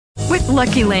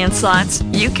Lucky Land Slots,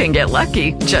 you can get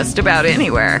lucky just about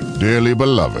anywhere. Dearly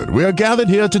beloved, we are gathered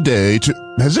here today to...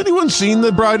 Has anyone seen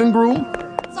the bride and groom?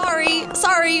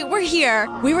 Sorry, we're here.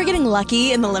 We were getting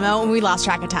lucky in the limo and we lost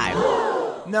track of time.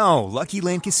 No, Lucky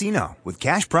Land Casino, with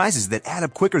cash prizes that add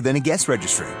up quicker than a guest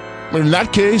registry. In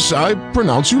that case, I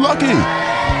pronounce you lucky.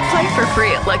 Play for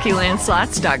free at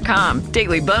LuckyLandSlots.com.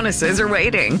 Daily bonuses are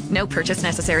waiting. No purchase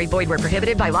necessary. Void where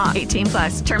prohibited by law.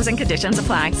 18+. Terms and conditions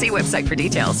apply. See website for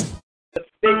details.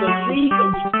 They believe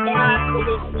that God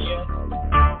will win.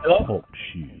 Hello?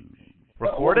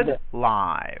 Recorded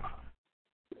live.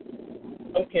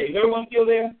 Okay, is everyone still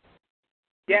there?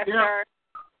 Yes, sir.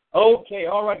 Okay,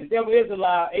 all right. The devil is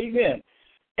alive. Amen.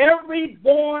 Every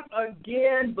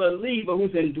born-again believer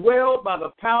who's indwelled by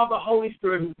the power of the Holy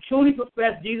Spirit, who truly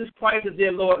professes Jesus Christ as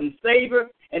their Lord and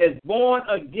Savior and is born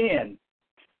again,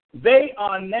 they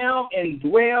are now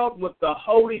indwelled with the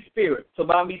Holy Spirit. So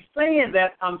by me saying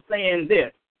that, I'm saying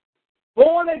this.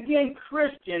 Born-again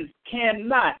Christians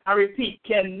cannot, I repeat,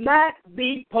 cannot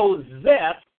be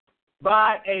possessed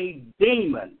by a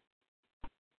demon.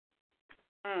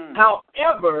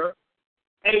 However,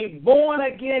 a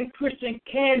born-again Christian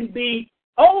can be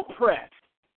oppressed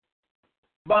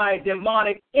by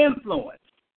demonic influence.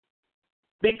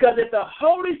 Because if the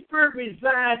Holy Spirit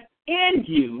resides in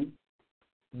you,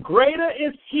 greater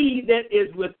is he that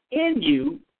is within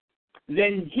you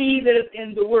than he that is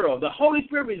in the world. The Holy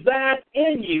Spirit resides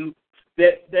in you,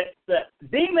 that the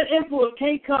demon influence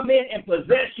can't come in and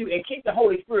possess you and kick the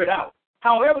Holy Spirit out.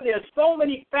 However, there are so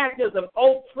many factors of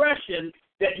oppression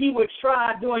that he would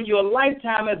try during your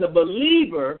lifetime as a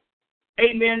believer,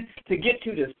 amen, to get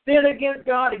you to sin against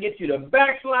God, to get you to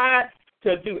backslide,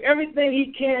 to do everything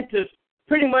he can to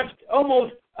pretty much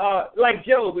almost like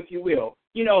Job, if you will.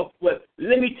 You know, but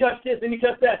let me touch this, let me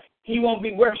touch that. He won't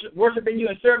be worshiping you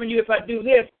and serving you if I do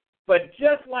this. But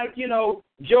just like, you know,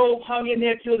 Job hung in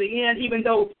there till the end, even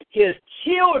though his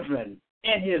children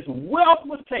and his wealth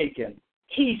was taken,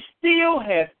 he still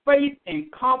had faith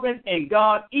and confidence in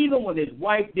God, even when his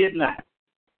wife did not.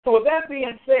 So with that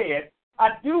being said, I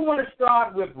do want to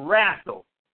start with wrestle.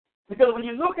 Because when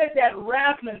you look at that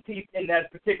wrestling piece in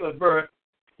that particular verse,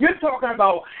 you're talking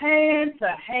about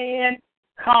hand-to-hand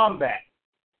combat.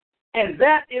 And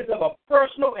that is of a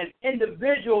personal and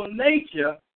individual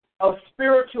nature of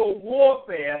spiritual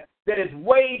warfare that is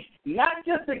waged not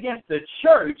just against the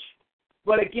church,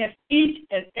 but against each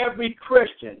and every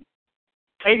Christian.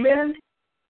 Amen?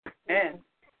 Amen.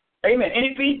 Amen.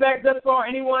 Any feedback thus far?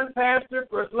 Anyone? Pastor,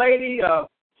 First Lady,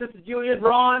 Sister Julius,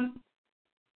 Ron?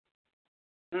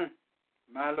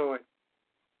 My Lord.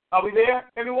 Are we there,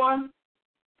 everyone?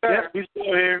 Yes, we're still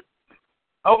here.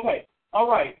 Okay. All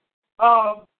right.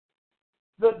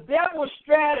 The devil's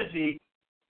strategy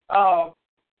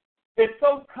is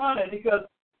so cunning because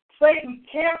Satan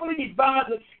carefully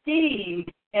devises schemes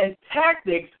and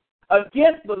tactics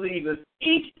against believers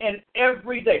each and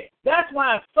every day. That's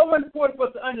why it's so important for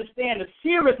us to understand the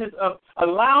seriousness of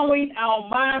allowing our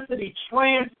minds to be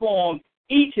transformed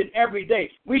each and every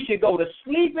day. We should go to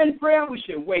sleep in prayer. We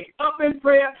should wake up in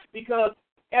prayer because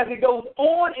as it goes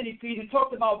on in Ephesians, it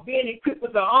talks about being equipped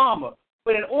with the armor.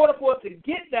 But in order for us to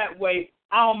get that way,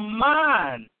 our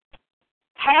mind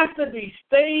has to be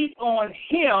stayed on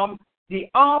him, the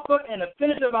author and the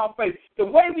finisher of our faith. The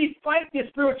way we fight this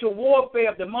spiritual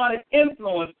warfare of demonic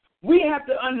influence, we have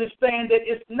to understand that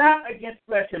it's not against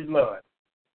flesh and blood.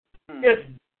 It's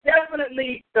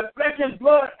definitely, the flesh and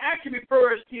blood actually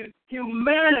refers to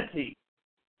humanity.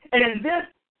 And in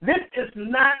this is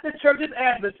not the church's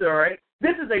adversary.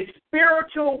 This is a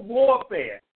spiritual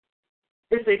warfare.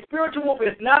 It's a spiritual warfare.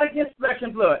 It's not against flesh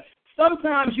and blood.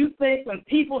 Sometimes you think when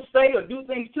people say or do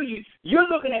things to you, you're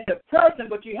looking at the person,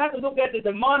 but you have to look at the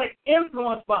demonic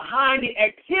influence behind the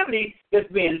activity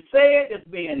that's being said, that's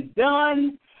being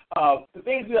done, the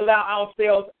things we allow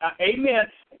ourselves, amen,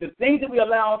 the things that we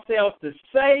allow ourselves to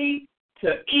say,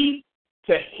 to eat,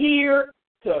 to hear,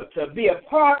 to be a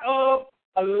part of.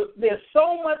 There's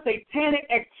so much satanic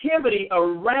activity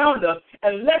around us.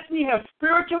 Unless we have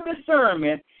spiritual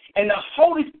discernment and the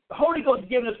Holy Ghost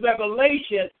giving us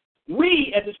revelation,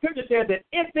 we, as the scripture says, that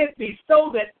if it be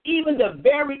so that even the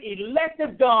very elect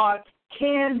of God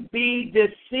can be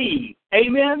deceived.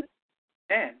 Amen?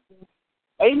 Amen.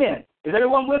 Amen. Is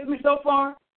everyone with me so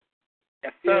far?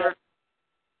 Yes, sir.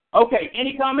 Okay.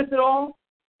 Any comments at all?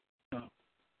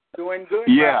 Doing good.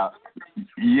 Yeah.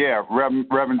 Yeah.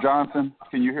 Reverend Johnson,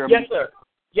 can you hear me? Yes, sir.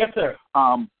 Yes, sir.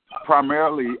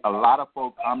 Primarily, a lot of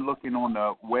folks, I'm looking on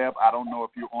the web. I don't know if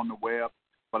you're on the web,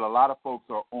 but a lot of folks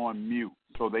are on mute.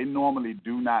 So they normally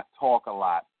do not talk a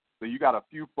lot. So you got a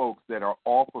few folks that are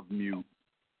off of mute.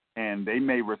 and they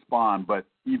may respond, but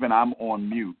even I'm on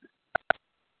mute.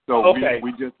 So okay.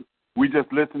 we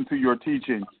just listen to your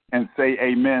teaching and say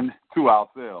amen to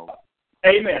ourselves.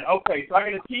 Amen. Okay, so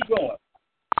I got to keep going.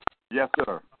 Yes,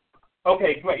 sir.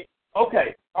 Okay, great.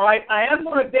 Okay, all right. I am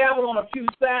going to dabble on a few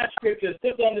side scriptures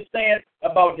just to understand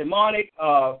about demonic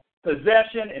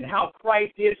possession and how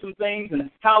Christ did some things and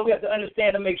how we have to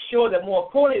understand to make sure that more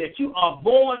importantly that you are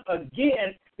born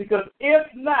again, because if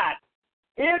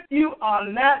you are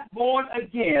not born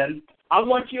again, I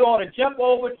want you all to jump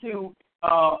over to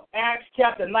Acts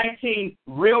chapter 19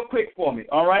 real quick for me,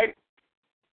 all right?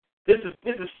 This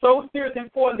is so serious and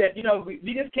important that,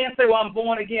 we just can't say, well, I'm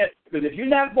born again, because if you're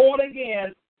not born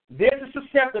again, this is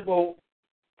susceptible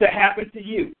to happen to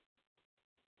you.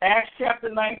 Acts chapter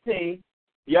 19,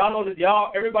 y'all know that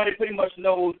everybody pretty much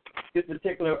knows this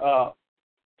particular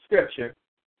scripture.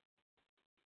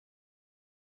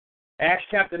 Acts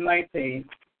chapter 19,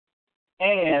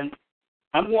 and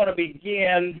I'm going to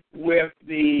begin with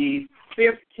the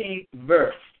 15th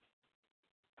verse.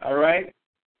 All right?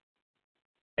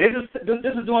 This is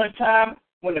during a time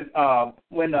when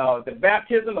the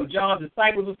baptism of John's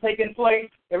disciples was taking place.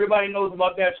 Everybody knows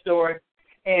about that story.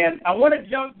 And I want to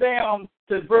jump down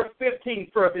to verse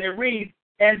 15 first, and it reads,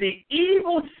 "And the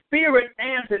evil spirit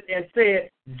answered and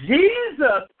said,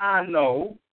 Jesus I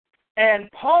know, and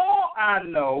Paul I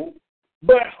know,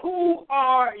 but who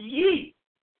are ye?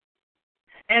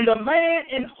 And the man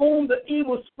in whom the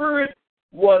evil spirit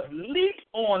was leaped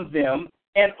on them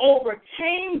and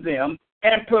overcame them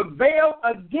and prevailed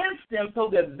against them, so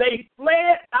that they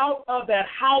fled out of that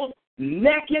house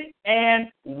naked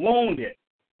and wounded."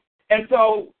 And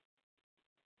so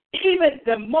even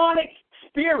demonic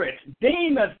spirits,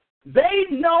 demons, they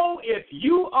know if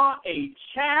you are a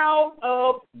child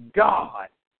of God.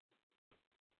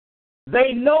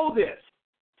 They know this.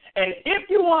 And if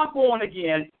you are born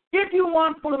again, if you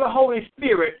are full of the Holy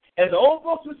Spirit, as the old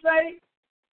folks would say,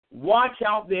 watch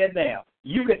out there now.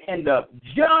 You can end up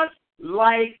just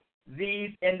like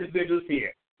these individuals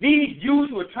here. These Jews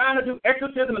who are trying to do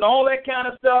exorcism and all that kind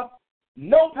of stuff,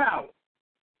 no power.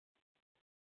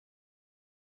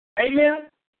 Amen?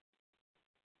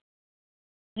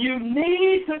 You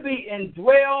need to be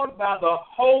indwelled by the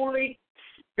Holy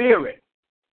Spirit.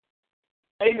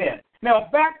 Amen. Now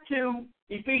back to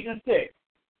Ephesians 6.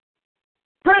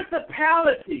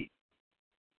 Principality.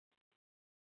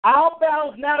 Our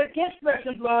battle is not against flesh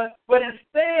and blood, but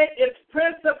instead it's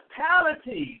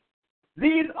principalities.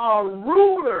 These are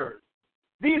rulers.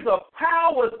 These are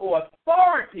powers or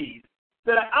authorities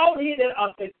that are out here that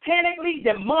are satanically,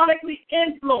 demonically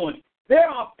influenced. There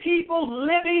are people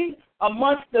living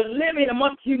amongst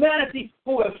humanity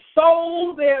who have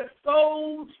sold their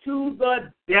souls to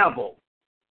the devil.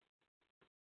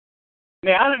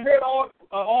 Now, I done heard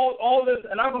all this,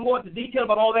 and I'm going to go into detail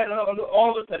about all that.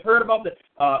 All this I've heard about the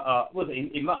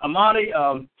Imani,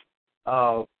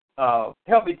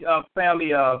 healthy family,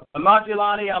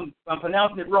 Imagilani. I'm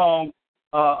pronouncing it wrong.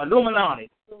 Illuminati.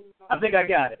 I think I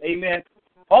got it. Amen.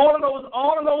 All of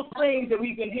those things that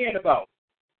we've been hearing about.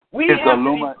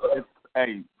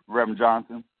 Hey, Reverend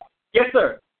Johnson. Yes,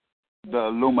 sir. The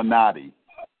Illuminati.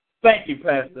 Thank you,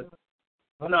 Pastor.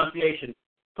 Pronunciation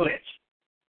glitch.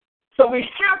 So we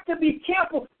have to be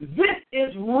careful. This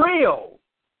is real.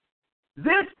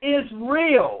 This is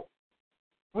real.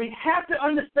 We have to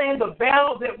understand the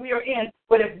battle that we are in.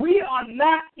 But if we are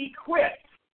not equipped,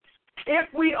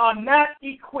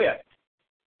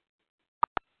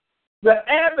 the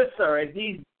adversary,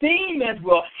 these demons,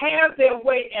 will have their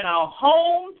way in our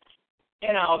homes,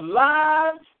 in our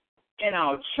lives, in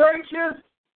our churches.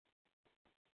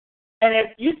 And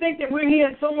if you think that we're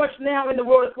hearing so much now in the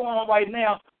world that's going on right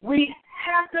now, we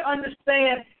have to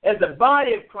understand as the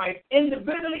body of Christ,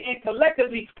 individually and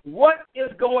collectively, what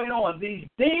is going on. These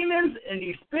demons and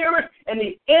these spirits and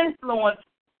the influence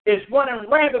is running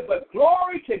rampant, but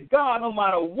glory to God, no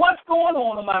matter what's going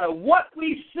on, no matter what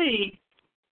we see,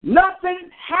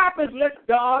 nothing happens unless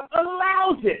God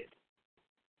allows it.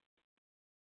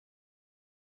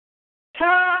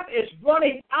 Time is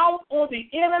running out on the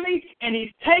enemy, and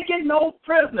he's taking no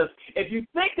prisoners. If you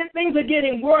think that things are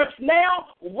getting worse now,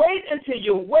 wait until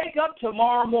you wake up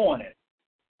tomorrow morning.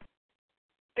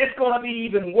 It's going to be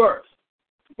even worse.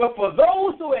 But for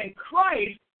those who are in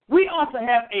Christ, we also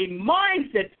have a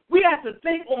mindset. We have to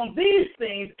think on these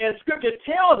things, as Scripture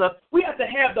tells us. We have to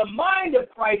have the mind of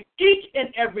Christ each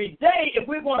and every day if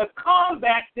we're going to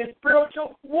combat this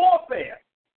spiritual warfare.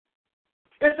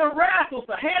 It's a wrestle, it's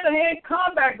a hand-to-hand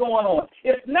combat going on.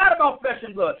 It's not about flesh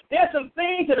and blood. There's some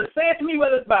things that are said to me,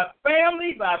 whether it's by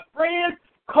family, by friends,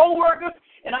 co-workers.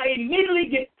 and I immediately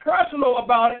get personal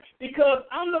about it because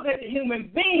I'm looking at the human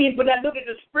being, but I look at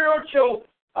the spiritual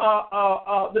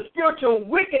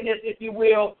wickedness, if you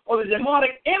will, or the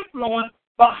demonic influence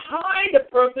behind the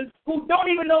person who don't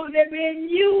even know that they're being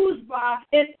used by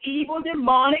an evil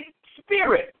demonic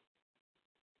spirit.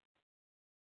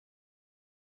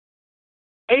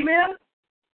 Amen?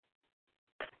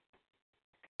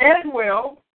 As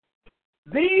well,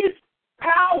 these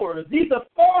powers, these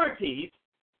authorities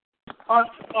are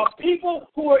people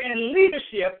who are in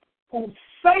leadership who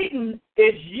Satan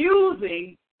is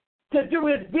using to do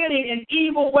his bidding in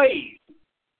evil ways.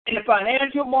 In the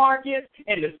financial market,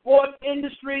 in the sports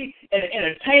industry, in the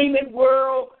entertainment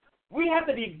world, we have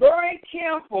to be very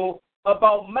careful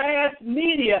about mass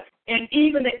media and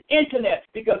even the internet,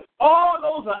 because all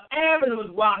those are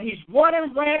avenues while he's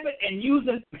running rampant and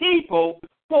using people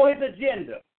for his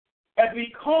agenda as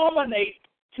we culminate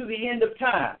to the end of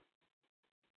time.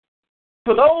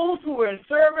 For those who were in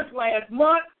service last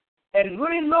month and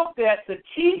really looked at the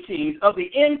teachings of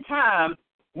the end time,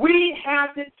 we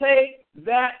have to take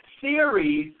that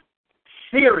series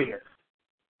serious.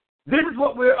 This is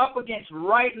what we're up against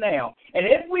right now. And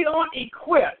if we aren't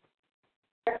equipped,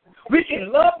 we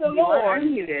can love the Lord.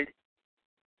 We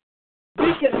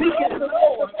can love the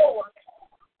Lord.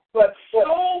 But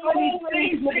so many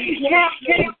things will be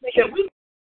happening that we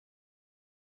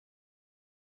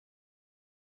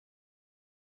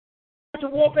to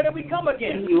warfare that we come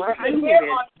against. And there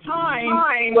are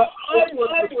times where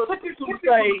I will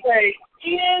specifically say,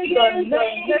 in the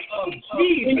name of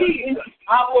Jesus,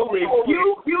 I will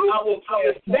rebuke you, I will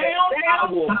cast down,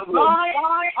 I will bind.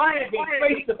 I have been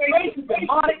face to face with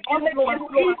demonic influence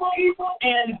people,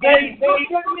 and they look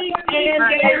at me and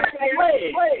they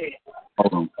fled.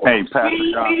 Hey, Pastor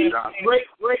Johnson.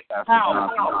 Great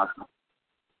power.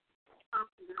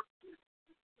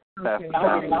 Pastor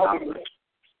Johnson.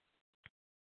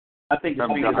 I think I'm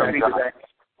going to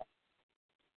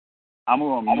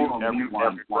mute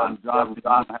everyone. Johnson, you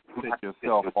have to take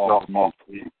yourself off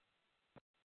mute.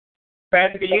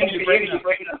 Pastor, can you break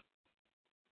up?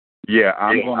 Yeah,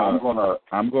 I'm gonna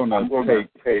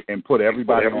take and put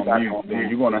everybody on mute. Then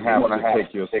you're gonna have to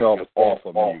take yourself off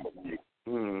of mute.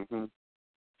 Mm-hmm.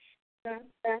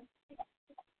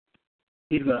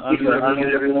 He's gonna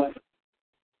unmute everyone.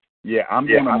 Yeah, I'm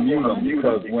going to mute them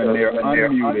because when they're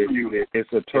unmuted,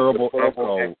 it's a terrible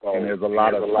echo and there's a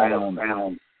lot of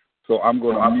sound. So I'm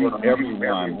going to mute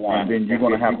everyone, and then you're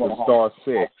going to have to star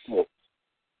 6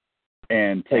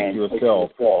 and take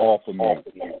yourself off of mute.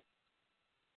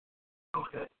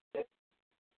 Okay.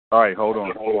 All right, hold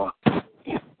on.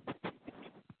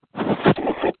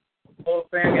 Oh,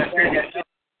 family,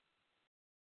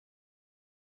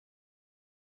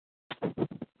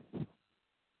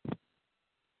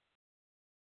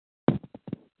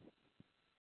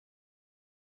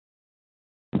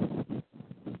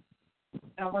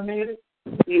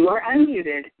 You are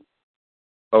unmuted.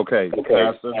 Okay,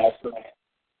 Pastor.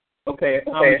 Okay,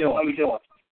 how we doing?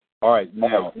 All right,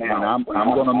 now I'm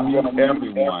going to mute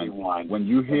everyone. When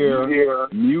you hear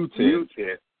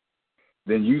muted,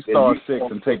 then you star 6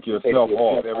 and take yourself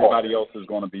off. Everybody else is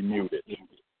going to be muted.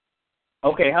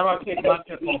 Okay, how do I take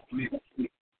myself off mute?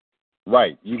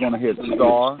 Right, you're going to hit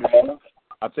star.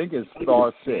 I think it's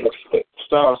star 6.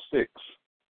 Star 6.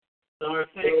 Star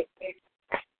 6.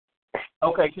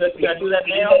 Okay, should I do that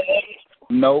now?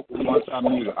 Nope. Once I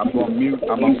mute it, I'm gonna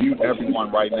mute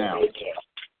everyone right now.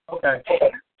 Okay.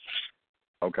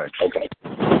 Okay.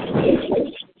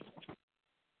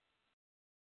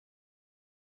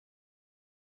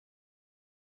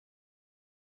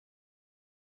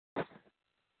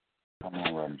 Come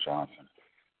on, Reverend Johnson.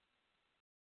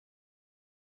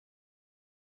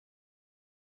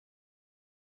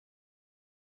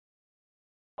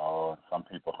 Oh, some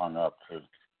people hung up too.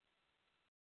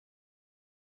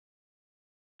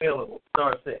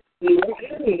 Star 6.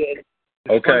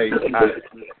 Okay,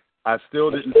 I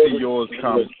still didn't see yours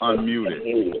come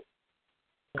unmuted.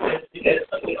 Star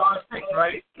 6,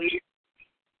 right?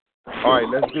 All right,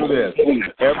 let's do this.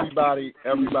 Everybody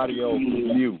else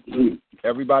mute.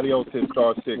 Everybody else hit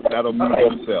star 6. That'll mute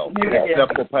themselves,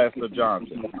 except for Pastor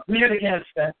Johnson. Mute again,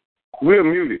 Stan. We're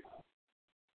muted.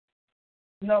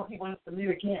 No, he wants to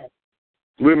mute again.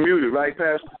 We're muted, right,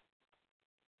 Pastor?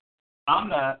 I'm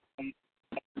not.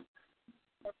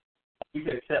 You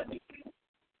can accept me.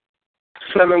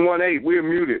 718, we're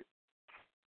muted.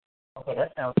 Okay,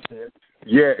 that sounds good.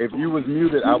 Yeah, if you was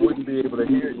muted, I wouldn't be able to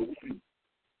hear you.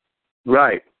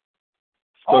 Right.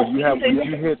 So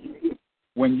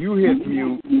when you hit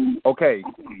mute, okay,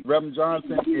 Reverend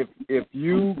Johnson, if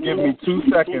you give me 2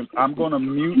 seconds, I'm going to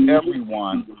mute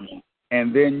everyone,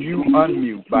 and then you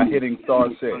unmute by hitting star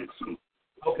 6.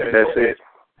 Okay. That's it.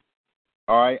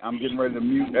 All right, I'm getting ready to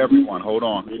mute everyone. Hold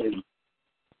on.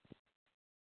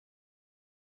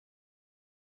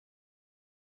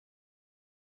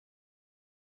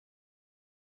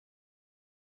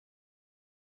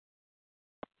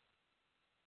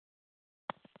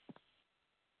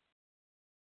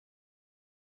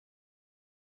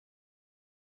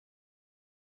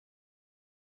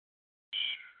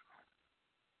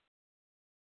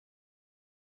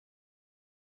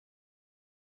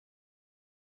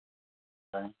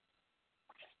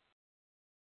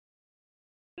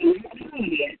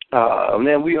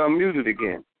 Man, we unmuted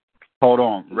again. Hold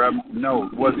on. No,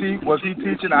 was he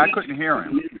teaching? I couldn't hear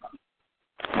him.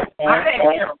 I can't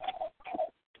hear him.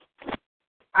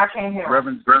 I can't hear him.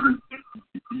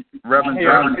 Reverend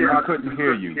Johnson, I couldn't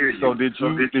hear you. So did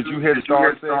you hit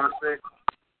star 6?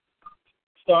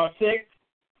 Star 6?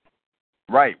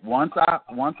 Right. Once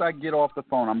I get off the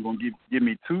phone, I'm going to give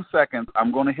me 2 seconds.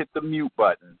 I'm going to hit the mute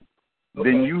button. Okay.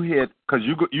 Then you hit, because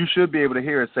you should be able to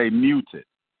hear it say muted.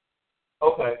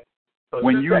 Okay. So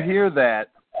when you hear that,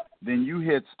 then you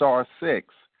hit star 6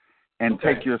 and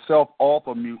take yourself off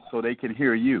of mute so they can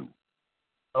hear you.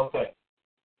 Okay.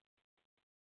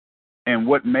 And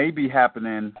what may be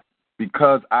happening,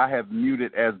 because I have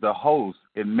muted as the host,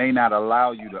 it may not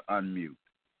allow you to unmute.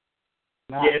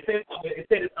 Yeah, it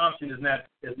said this option is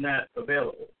not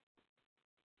available.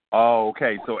 Oh,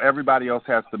 okay. So everybody else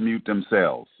has to mute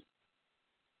themselves.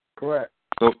 Correct.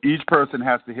 So each person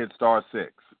has to hit star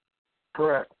 6.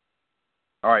 Correct.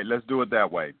 All right, let's do it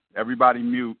that way. Everybody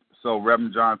mute so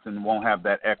Reverend Johnson won't have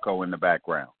that echo in the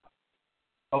background.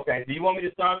 Okay. Do you want me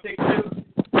to star 6 too?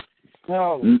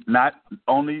 No. Not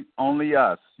only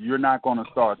us. You're not going to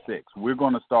star 6. We're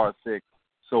going to star 6,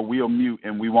 so we'll mute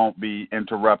and we won't be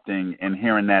interrupting and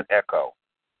hearing that echo.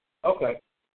 Okay.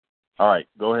 All right,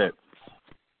 go ahead.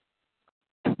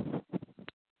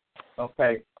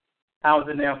 Okay. How's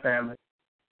it now, family?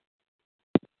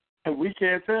 We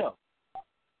can't tell.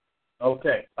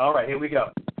 Okay. All right, here we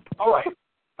go. All right.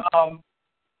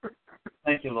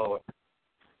 Thank you, Lord.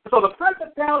 So the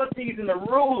principalities and the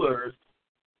rulers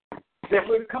that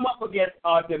we've come up against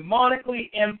are demonically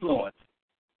influenced.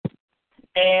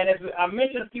 And as I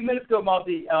mentioned a few minutes ago about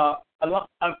the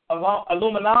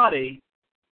Illuminati,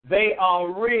 they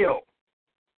are real.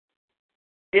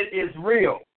 It is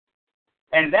real.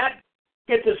 And that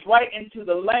gets us right into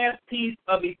the last piece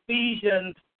of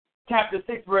Ephesians chapter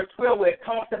 6, verse 12, where it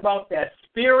talks about that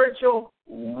spiritual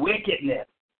wickedness.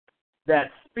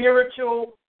 That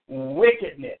spiritual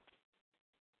wickedness.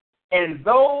 And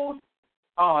those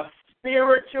are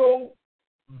spiritual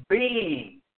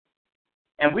beings.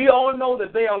 And we all know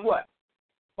that they are what?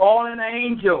 Fallen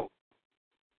angels.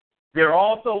 They're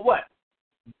also what?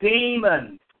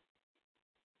 Demons.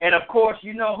 And of course,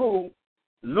 you know who?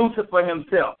 Lucifer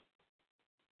himself.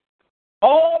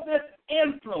 All this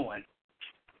influence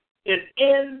is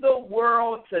in the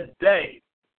world today.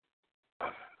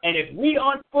 And if we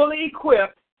aren't fully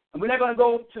equipped, and we're not going to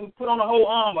go to put on the whole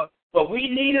armor, but we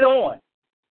need it on.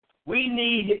 We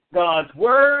need God's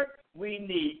word. We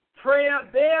need prayer.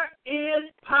 There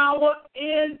is power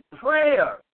in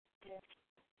prayer.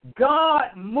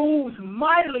 God moves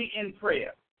mightily in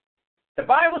prayer. The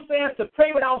Bible says to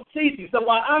pray without ceasing. So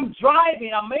while I'm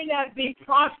driving, I may not be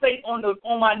prostrate on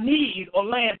my knees or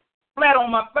laying flat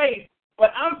on my face,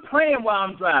 but I'm praying while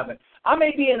I'm driving. I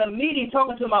may be in a meeting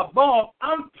talking to my boss.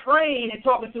 I'm praying and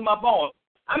talking to my boss.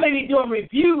 I may be doing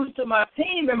reviews to my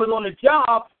team members on the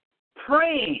job,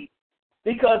 praying,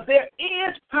 because there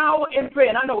is power in prayer.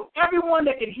 And I know everyone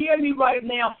that can hear me right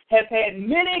now has had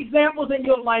many examples in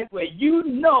your life where you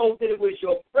know that it was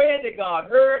your prayer that God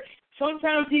heard.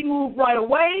 Sometimes he moved right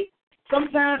away.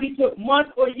 Sometimes he took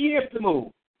months or years to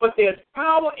move. But there's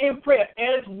power in prayer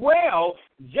as well,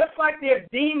 just like there are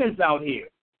demons out here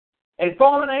and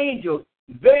fallen angels.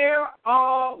 There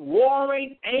are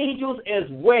warring angels as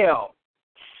well,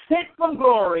 sent from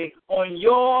glory on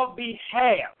your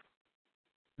behalf.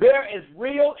 They're as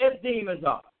real as demons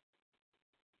are.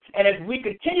 And as we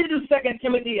continue to do 2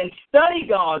 Timothy and study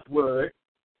God's word,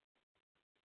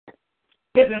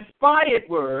 his inspired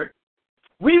word,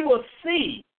 we will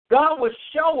see, God will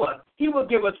show us. He will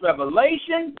give us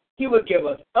revelation. He will give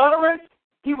us utterance.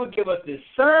 He will give us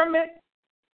discernment.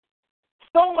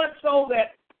 So much so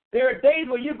that there are days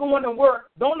where you're going to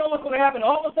work, don't know what's going to happen.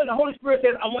 All of a sudden the Holy Spirit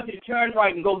says, I want you to turn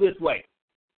right and go this way.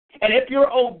 And if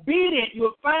you're obedient,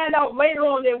 you'll find out later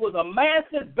on there was a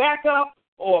massive backup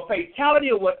or a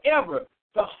fatality or whatever.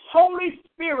 The Holy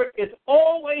Spirit is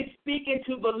always speaking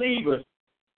to believers.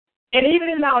 And even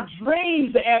in our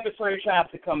dreams, the adversary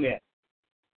tries to come in.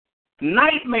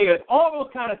 nightmares, all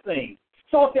those kind of things.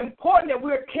 So it's important that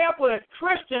we're careful as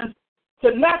Christians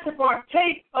to not to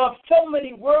partake of so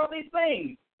many worldly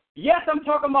things. Yes, I'm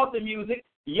talking about the music.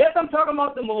 Yes, I'm talking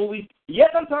about the movies. Yes,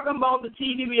 I'm talking about the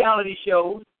TV reality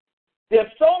shows.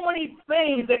 There's so many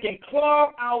things that can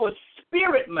clog our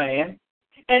spirit, man.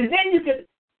 And then you can,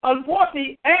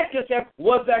 unfortunately, ask yourself,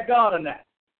 was that God or not?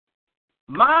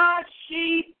 My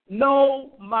sheep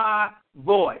know my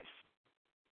voice.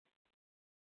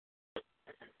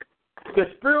 The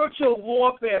spiritual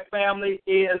warfare, family,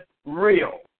 is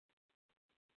real.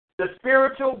 The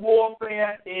spiritual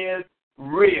warfare is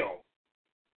real.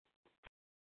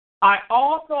 I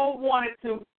also wanted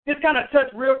to just kind of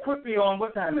touch real quickly on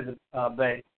what time is it,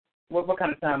 babe? What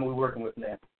kind of time are we working with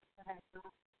now?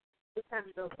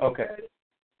 Okay.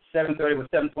 7:30 with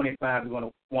 7:25. We're going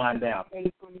to wind down.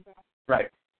 8:25. Right.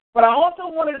 But I also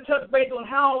wanted to touch base on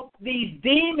how these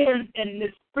demons and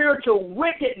this spiritual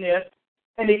wickedness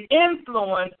and the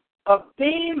influence of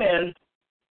demons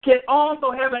can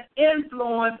also have an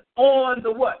influence on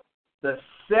the what? The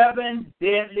 7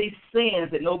 deadly sins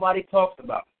that nobody talks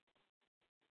about.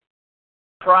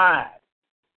 Pride,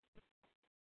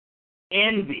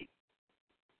 envy,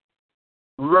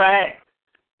 wrath,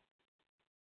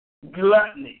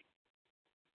 gluttony,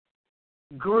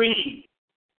 greed,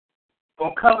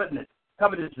 or covetousness,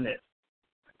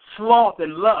 sloth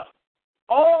and lust.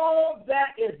 All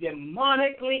that is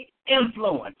demonically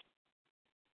influenced.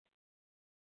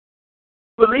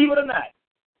 Believe it or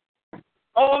not,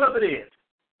 all of it is.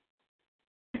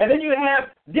 And then you have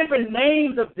different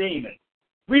names of demons.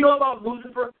 We know about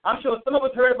Lucifer. I'm sure some of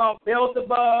us heard about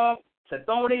Beelzebub,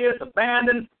 Chthonius,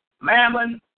 Abandon,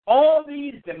 Mammon, all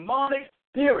these demonic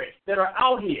spirits that are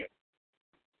out here.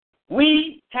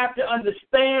 We have to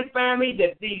understand, family,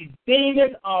 that these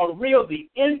demons are real. The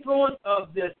influence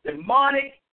of this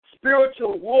demonic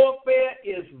spiritual warfare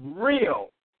is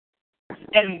real.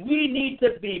 And we need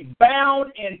to be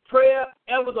bound in prayer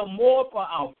ever the more for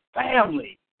our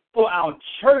family, for our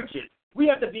churches. We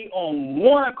have to be on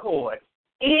one accord,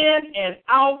 in and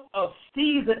out of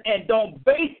season, and don't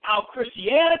base our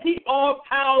Christianity off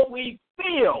how we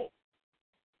feel,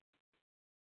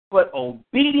 but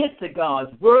obedience to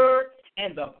God's word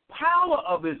and the power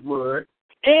of his word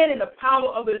and in the power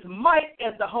of his might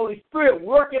as the Holy Spirit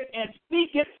worketh and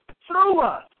speaketh through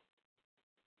us.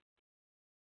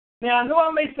 Now, I know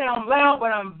I may sound loud,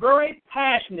 but I'm very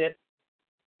passionate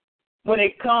when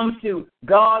it comes to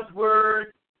God's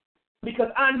word, because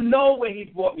I know where he's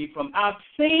brought me from. I've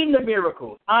seen the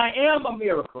miracles. I am a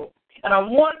miracle. And I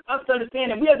want us to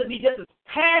understand that we have to be just as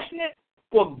passionate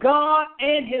for God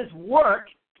and his work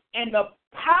and the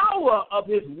power of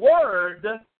his word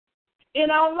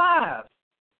in our lives.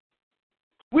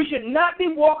 We should not be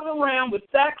walking around with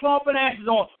sackcloth and ashes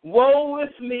on, woe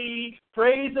is me,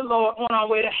 praise the Lord, on our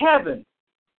way to heaven.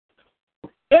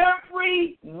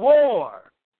 Every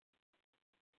war,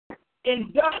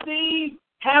 inductees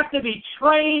have to be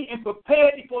trained and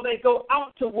prepared before they go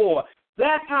out to war.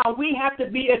 That's how we have to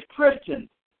be as Christians.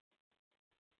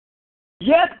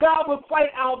 Yes, God will fight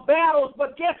our battles,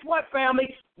 but guess what,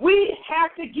 family? We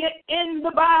have to get in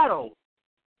the battle.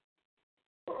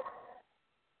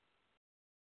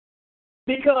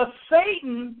 Because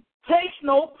Satan takes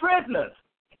no prisoners,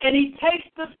 and he takes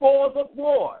the spoils of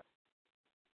war.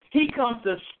 He comes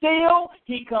to steal,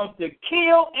 he comes to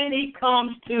kill, and he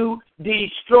comes to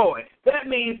destroy. That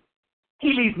means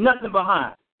he leaves nothing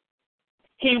behind.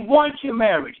 He wants your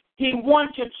marriage. He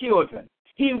wants your children.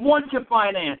 He wants your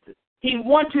finances. He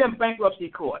wants you in bankruptcy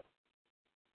court.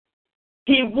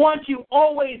 He wants you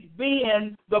always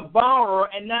being the borrower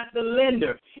and not the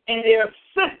lender. And there are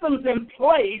systems in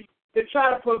place to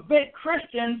try to prevent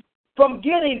Christians from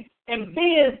getting and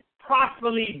being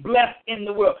prosperly blessed in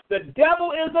the world. The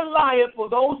devil is a liar for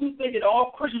those who think that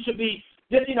all Christians should be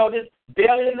just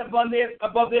barely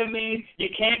above their means. You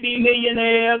can't be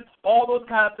millionaires, all those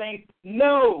kind of things.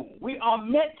 No, we are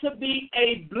meant to be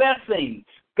a blessing.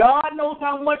 God knows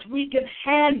how much we can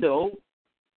handle.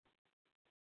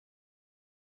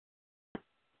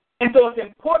 And so it's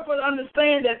important for us to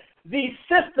understand that these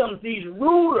systems, these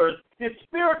rulers, this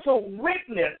spiritual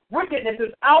wickedness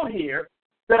is out here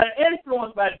that are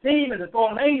influenced by demons and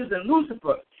fallen angels and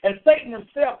Lucifer and Satan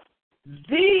himself.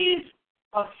 These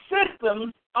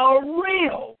systems are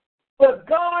real. But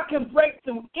God can break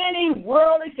through any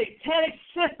worldly satanic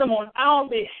system on our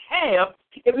behalf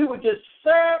if we would just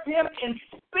serve him in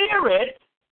spirit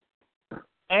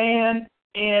and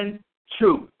in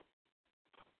truth.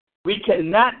 We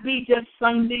cannot be just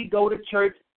Sunday, go to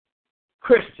church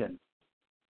Christians.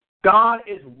 God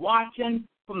is watching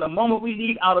from the moment we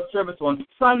leave out of service on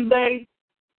Sunday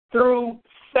through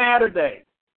Saturday.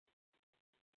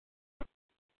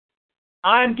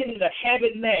 I'm getting the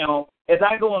habit now as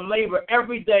I go and labor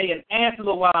every day and answer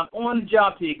the while I'm on the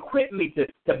job to equip me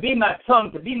to be my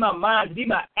tongue, to be my mind, to be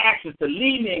my actions, to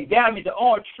lead me and guide me to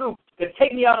all truth, to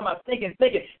take me out of my thinking.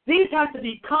 These have to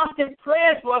be constant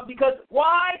prayers for us because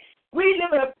why? We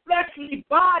live in a fleshly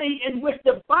body in which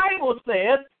the Bible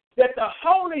says that the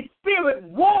Holy Spirit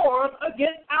wars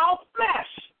against our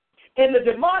flesh. And the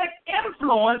demonic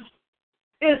influence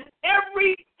is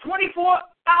every 24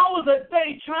 hours a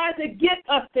day trying to get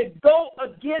us to go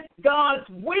against God's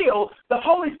will. The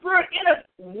Holy Spirit in us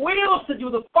wills to do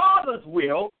the Father's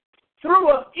will through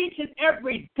us each and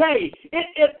every day. It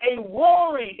is a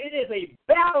warring, it is a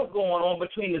battle going on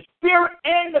between the spirit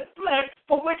and the flesh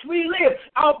for which we live.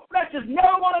 Our flesh is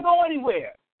never going to go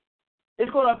anywhere.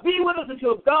 It's going to be with us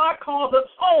until God calls us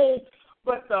home,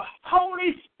 but the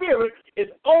Holy Spirit is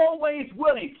always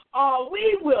willing. Are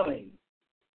we willing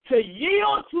to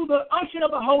yield to the unction of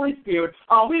the Holy Spirit?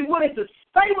 Are we willing to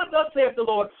stay with us, saith the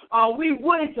Lord? Are we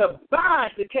willing to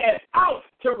bind, to cast out,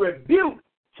 to rebuke,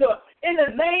 to, in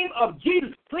the name of Jesus,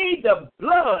 plead the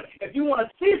blood? If you want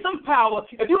to see some power,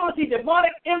 if you want to see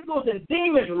demonic influence and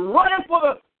demons running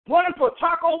for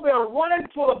Taco Bell, running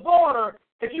for the border,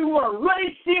 if you want to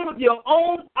really see with your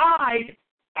own eyes,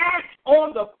 act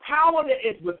on the power that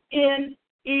is within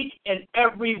each and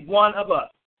every one of us.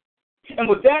 And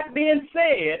with that being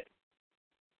said,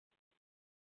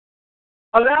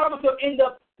 a lot of us will end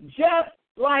up just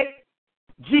like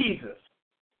Jesus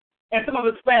and some of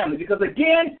his family. Because,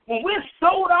 again, when we're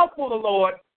sold out for the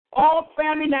Lord, all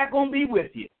family not going to be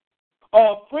with you.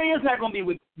 All friends not going to be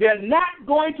with you. They're not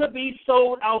going to be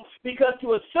sold out because,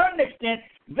 to a certain extent,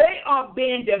 they are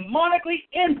being demonically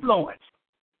influenced.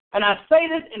 And I say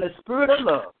this in the spirit of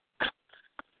love.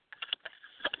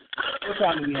 What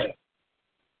time do we have?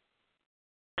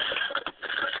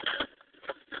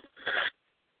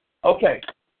 Okay.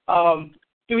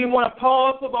 Do we want to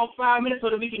pause for about 5 minutes so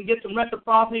that we can get some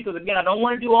reciprocity? Because, again, I don't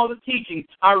want to do all the teaching.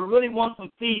 I really want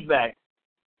some feedback.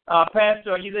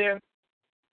 Pastor, are you there?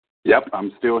 Yep,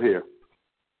 I'm still here.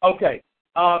 Okay.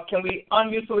 Can we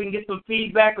unmute so we can get some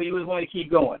feedback, or you just want to keep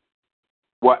going?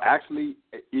 Well, actually,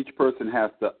 each person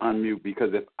has to unmute because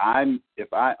if I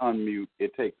unmute,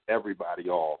 it takes everybody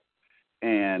off.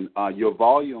 And your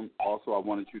volume, also, I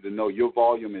wanted you to know, your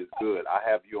volume is good. I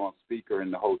have you on speaker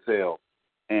in the hotel,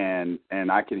 and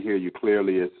I can hear you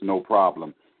clearly. It's no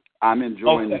problem. I'm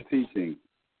enjoying the teaching.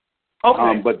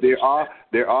 Okay. But there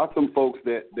are some folks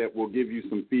that will give you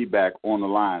some feedback on the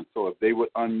line. So if they would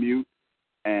unmute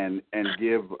and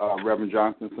give Reverend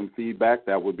Johnson some feedback,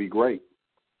 that would be great.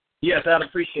 Yes, I'd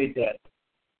appreciate that.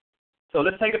 So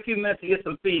let's take a few minutes to get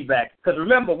some feedback. Because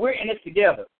remember, we're in this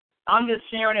together. I'm just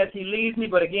sharing as he leads me,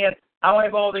 but again, I don't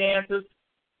have all the answers.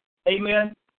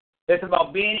 Amen. It's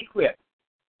about being equipped.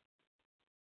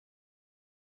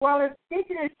 Well, if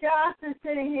Deaconess Johnson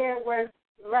sitting here with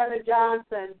Reverend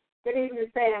Johnson, good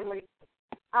evening, family.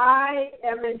 I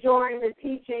am enjoying the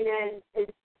teaching, and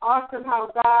it's awesome how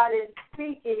God is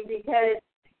speaking because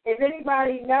if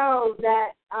anybody knows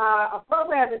that a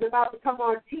program is about to come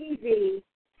on TV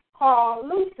called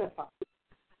Lucifer,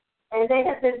 and they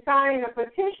have been signing a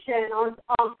petition on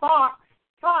Fox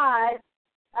 5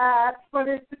 for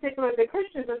this particular, the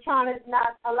Christians are trying to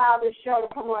not allow this show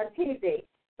to come on TV.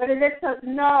 But it lets us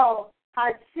know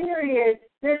how serious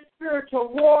this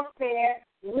spiritual warfare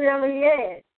really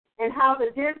is and how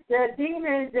the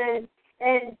demons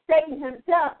and Satan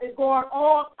himself is going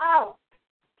all out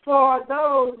for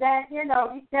those that,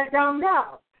 that don't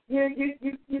know. You'd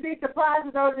be surprised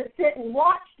at those that sit and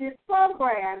watch this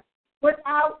program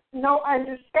without no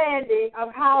understanding of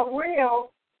how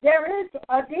real there is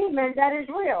a demon that is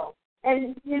real.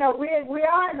 And, we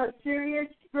are in a serious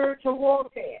spiritual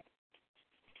warfare.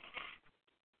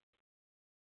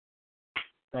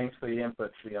 Thanks for your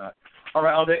input, sweetheart. All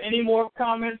right, are there any more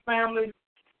comments, family?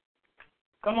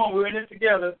 Come on, we're in this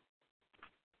together.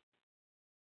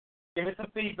 Give me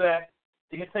some feedback.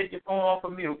 You can take your phone off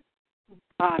of mute.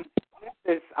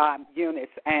 This is Eunice,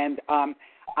 and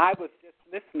I was just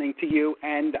listening to you,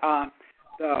 and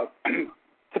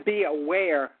to be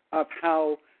aware of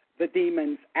how the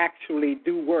demons actually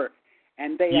do work,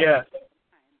 and they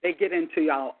get into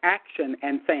our action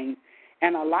and things.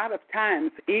 And a lot of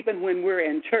times, even when we're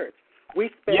in church,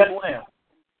 we spend more time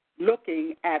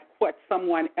looking at what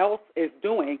someone else is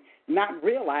doing, not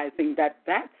realizing that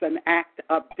that's an act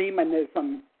of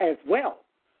demonism as well.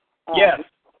 We're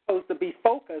supposed to be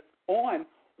focused on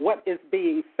what is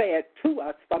being said to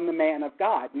us from the man of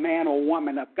God, man or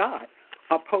woman of God,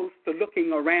 opposed to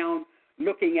looking around,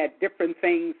 looking at different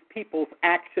things, people's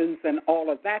actions, and all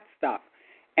of that stuff.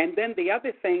 And then the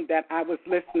other thing that I was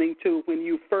listening to when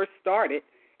you first started,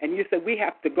 and you said we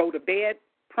have to go to bed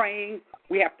praying,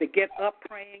 we have to get up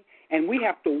praying, and we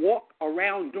have to walk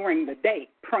around during the day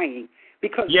praying,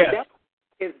 because the devil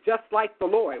is just like the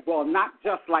Lord. Well, not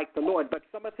just like the Lord, but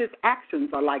some of his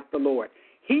actions are like the Lord.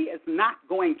 He is not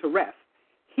going to rest.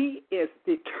 He is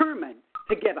determined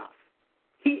to get us.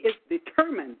 He is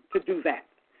determined to do that.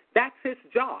 That's his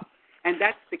job, and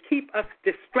that's to keep us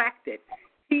distracted,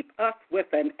 keep us with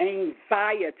an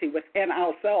anxiety within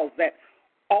ourselves that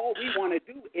all we want to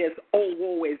do is, oh,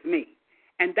 woe is me.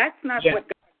 And that's not what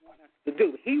God wants us to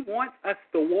do. He wants us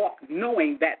to walk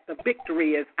knowing that the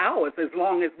victory is ours as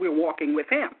long as we're walking with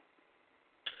him.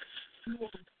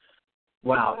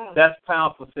 Wow, that's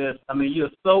powerful, sis. I mean, you're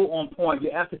so on point.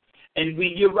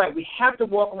 You're right. We have to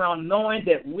walk around knowing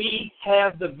that we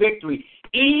have the victory.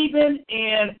 Even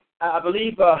in, I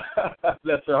believe,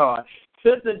 bless her heart,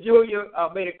 Sister Julia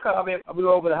made a comment. We were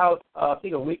over the house, I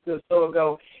think a week or so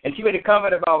ago, and she made a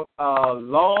comment about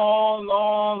long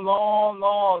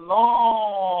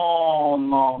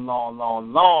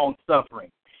suffering.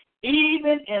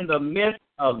 Even in the midst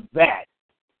of that,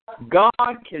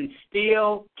 God can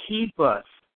still keep us.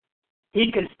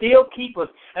 He can still keep us.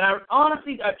 And I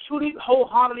truly,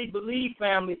 wholeheartedly believe,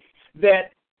 family,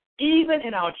 that even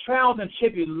in our trials and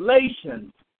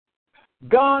tribulations,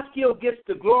 God still gets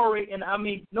the glory. And, I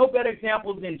mean, no better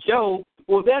example than Job.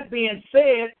 Well, that being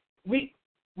said, we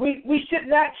should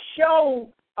not show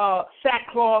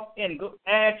sackcloth and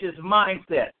ashes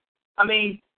mindset. I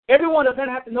mean, everyone doesn't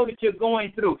have to know that you're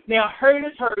going through. Now, hurt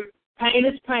is hurt. Pain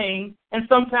is pain, and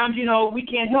sometimes, we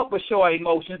can't help but show our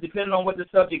emotions depending on what the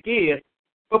subject is.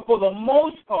 But for the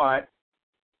most part,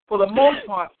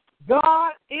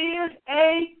 God is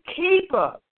a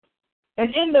keeper.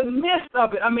 And in the midst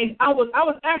of it, I mean, I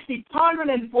was actually pondering,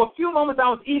 and for a few moments I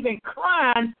was even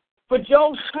crying for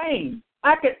Job's pain.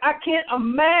 I can't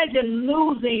imagine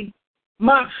losing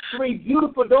my 3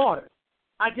 beautiful daughters.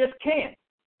 I just can't.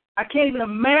 I can't even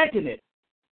imagine it.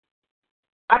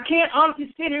 I can't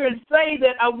honestly sit here and say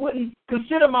that I wouldn't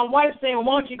consider my wife saying, well,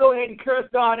 why don't you go ahead and curse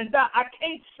God and die? I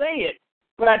can't say it.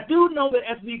 But I do know that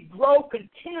as we grow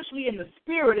continuously in the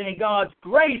Spirit and in God's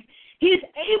grace, He's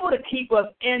able to keep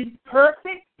us in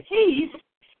perfect peace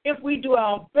if we do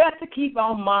our best to keep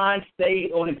our minds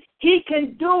stayed on Him. He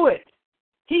can do it.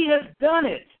 He has done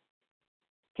it.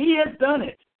 He has done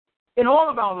it in all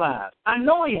of our lives. I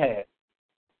know He has.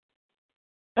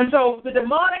 And so the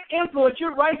demonic influence,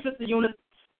 you're right, Sister Eunice,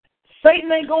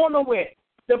 Satan ain't going nowhere.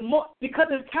 Because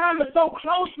his time is so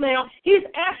close now, he's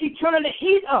actually turning the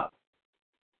heat up.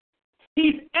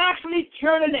 He's actually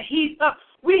turning the heat up.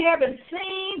 We haven't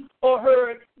seen or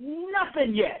heard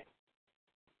nothing yet.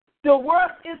 The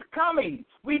worst is coming.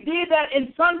 We did that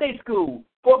in Sunday school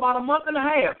for about a month and a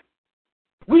half.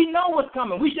 We know what's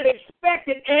coming. We should expect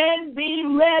it and be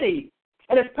ready.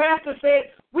 And as Pastor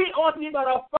said, we ought to be about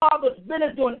our Father's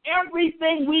business, doing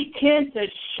everything we can to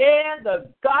share the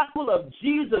gospel of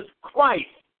Jesus Christ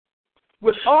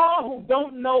with all who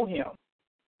don't know Him.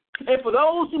 And for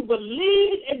those who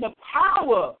believe in the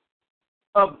power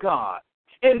of God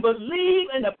and believe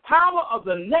in the power of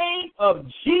the name of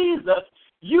Jesus,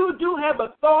 you do have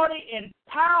authority and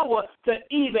power to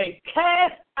even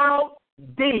cast out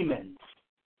demons.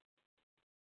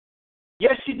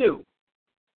 Yes, you do.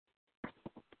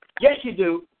 Yes, you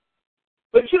do.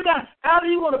 But how do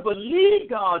you want to believe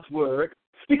God's word?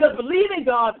 Because believing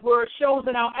God's word shows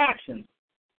in our actions.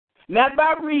 Not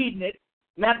by reading it,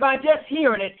 not by just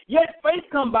hearing it. Yes, faith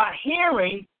comes by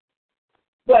hearing,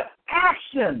 but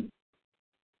action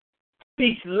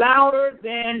speaks louder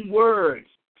than words.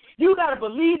 You got to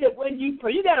believe that when you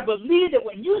pray. You got to believe that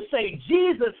when you say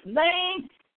Jesus' name,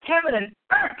 heaven and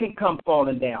earth can come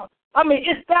falling down. I mean,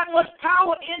 it's that much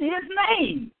power in His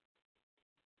name.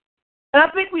 And I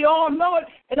think we all know it,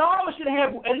 and all of us should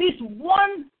have at least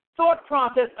one thought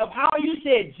process of how you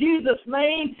said Jesus'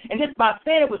 name, and just by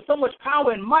saying it with so much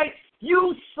power and might,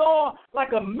 you saw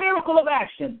like a miracle of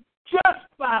action just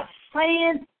by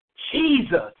saying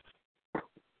Jesus.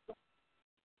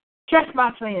 Just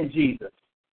by saying Jesus.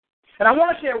 And I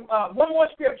want to share one more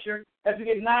scripture as we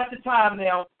get nigh to time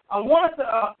now. I want us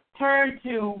to turn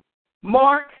to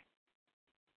Mark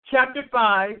chapter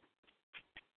 5.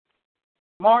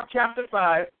 Mark chapter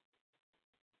 5,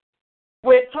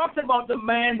 where it talks about the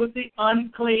man with the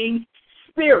unclean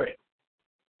spirit.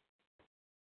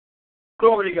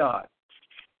 Glory to God.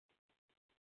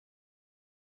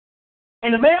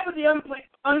 And the man with the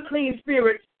unclean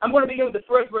spirit, I'm going to begin with the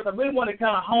first verse. I really want to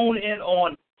kind of hone in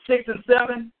on 6 and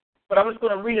 7, but I'm just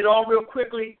going to read it all real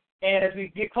quickly. And as we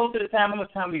get closer to time, how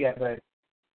much time we got, baby?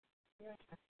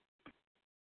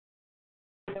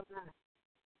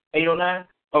 8:09?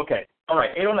 Okay. All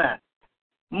right, 8:09.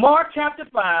 Mark chapter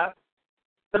 5,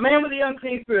 the man with the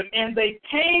unclean spirit, and they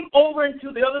came over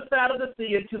into the other side of the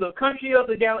sea, into the country of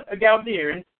the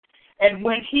Galileans, and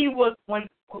when he was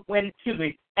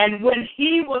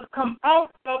come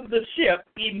out of the ship,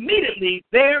 immediately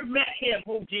there met him,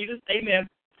 who Jesus, amen,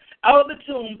 out of the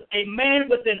tombs, a man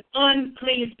with an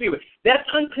unclean spirit. That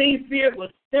unclean spirit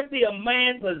was simply a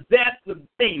man possessed with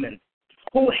demons,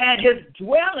 who had his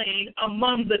dwelling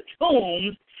among the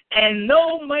tombs, and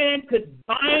no man could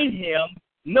bind him,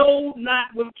 no,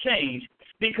 not with chains,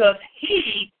 because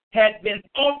he had been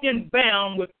often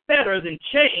bound with fetters and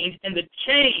chains, and the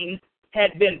chains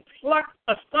had been plucked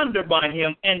asunder by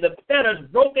him, and the fetters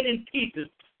broken in pieces.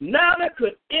 Neither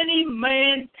could any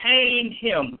man tame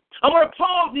him. I want to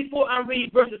pause before I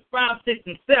read verses 5, 6,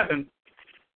 and 7.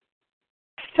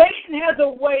 Satan has a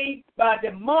way by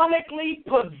demonically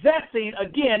possessing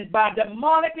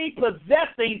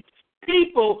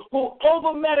people who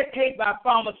over-medicate by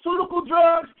pharmaceutical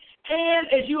drugs, and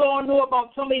as you all know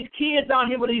about some of these kids down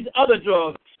here with these other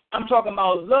drugs. I'm talking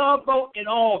about Love Boat and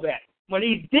all that. When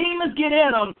these demons get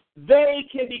in them, they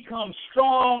can become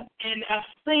strong, and I've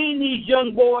seen these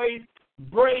young boys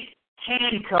break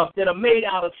handcuffs that are made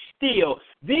out of steel.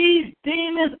 These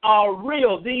demons are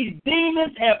real. These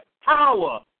demons have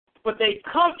power, but they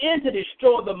come in to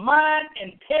destroy the mind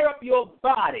and tear up your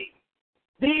body.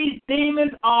 These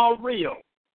demons are real.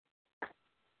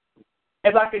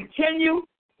 As I continue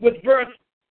with verse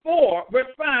 5,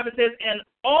 it says, and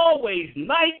always,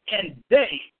 night and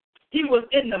day, he was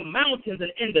in the mountains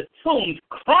and in the tombs,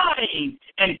 crying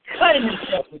and cutting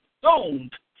himself with stones.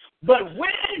 But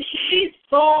when he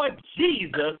saw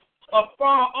Jesus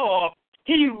afar off,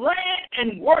 he ran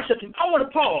and worshipped him. I want to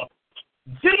pause.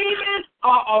 Demons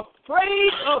are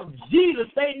afraid of Jesus.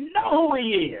 They know who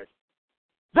he is.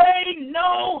 They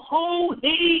know who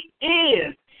he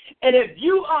is. And if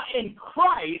you are in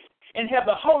Christ and have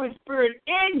the Holy Spirit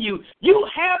in you, you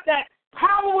have that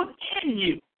power within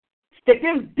you that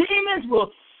them demons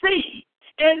will see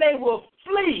and they will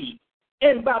flee.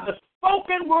 And by the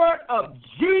spoken word of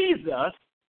Jesus,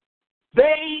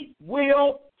 they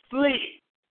will flee.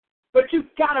 But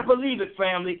you've got to believe it,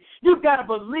 family. You've got to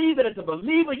believe it as a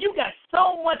believer. You've got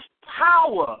so much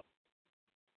power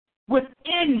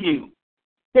within you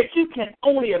that you can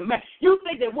only imagine. You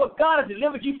think that what God has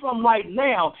delivered you from right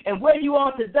now and where you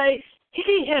are today,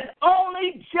 he has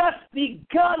only just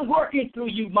begun working through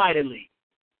you mightily,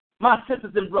 my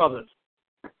sisters and brothers.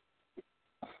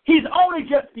 He's only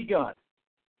just begun.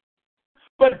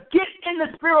 But get in the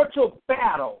spiritual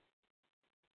battle.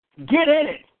 Get in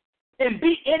it and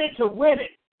be in it to win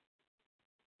it.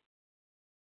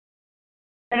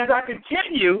 And as I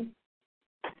continue,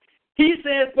 he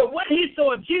says, but when he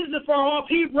saw Jesus afar off,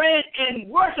 he ran and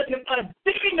worshipped him. A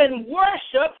demon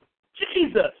worshiped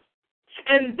Jesus.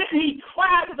 And then he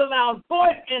cried with a loud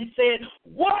voice and said,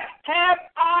 what have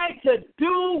I to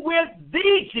do with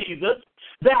thee, Jesus,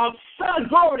 thou Son,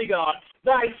 glory to God,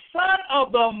 thy Son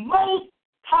of the Most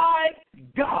High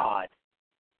God?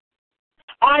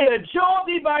 I adjure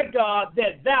thee by God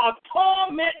that thou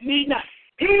torment me not.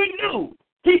 He knew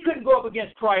he couldn't go up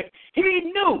against Christ.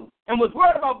 He knew and was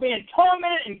worried about being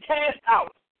tormented and cast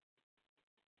out.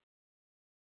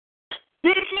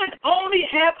 Demons only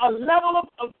have a level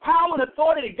of power and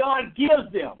authority that God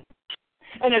gives them.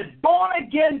 And as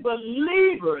born-again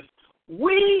believers,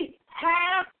 we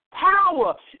have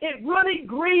power. It really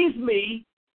grieves me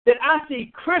that I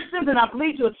see Christians, and I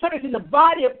believe to a certain extent in the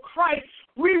body of Christ,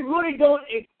 we really don't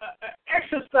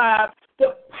exercise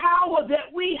the power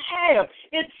that we have.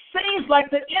 It seems like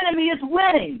the enemy is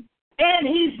winning, and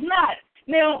he's not.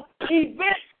 Now,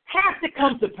 events have to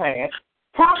come to pass.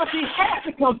 Prophecy has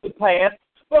to come to pass,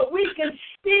 but we can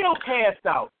still cast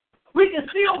out. We can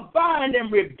still bind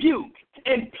and rebuke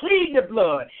and plead the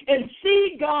blood and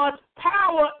see God's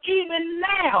power even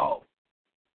now.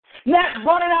 Not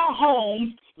run in our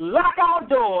homes, lock our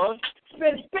doors,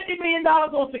 spend $50 million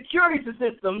on security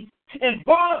systems and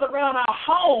bars around our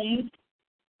homes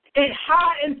and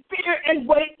hide in fear and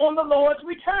wait on the Lord's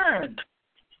return.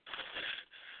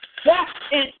 That's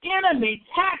an enemy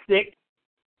tactic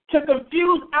to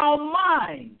confuse our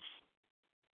minds.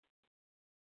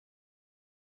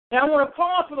 Now, I want to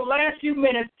pause for the last few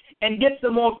minutes and get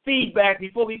some more feedback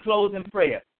before we close in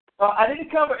prayer. I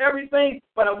didn't cover everything,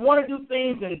 but I want to do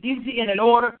things in decency and in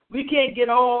order. We can't get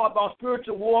all about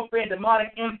spiritual warfare and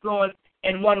demonic influence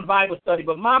in one Bible study,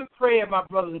 but my prayer, my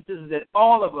brothers and sisters, is that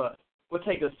all of us will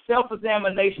take a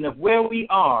self-examination of where we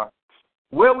are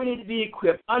where we need to be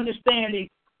equipped, understanding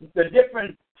the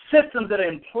different systems that are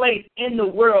in place in the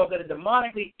world that are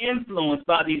demonically influenced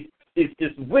by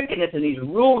this wickedness and these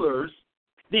rulers,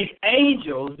 these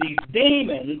angels, these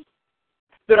demons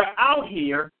that are out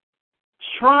here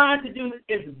trying to do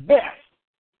its best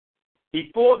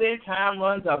before their time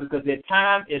runs out, because their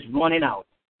time is running out.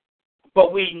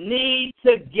 But we need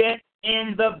to get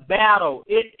in the battle.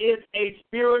 It is a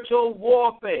spiritual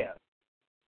warfare.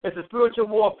 It's a spiritual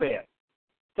warfare.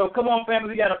 So come on, family.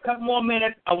 We got a couple more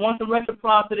minutes. I want some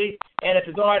reciprocity. And if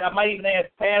it's all right, I might even ask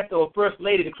Pastor or First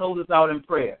Lady to close us out in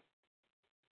prayer.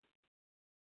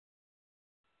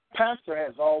 Pastor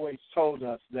has always told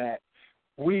us that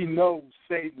we know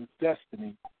Satan's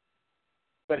destiny,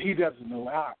 but he doesn't know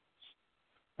ours.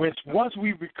 Once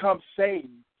we become saved,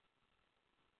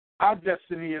 our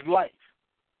destiny is life.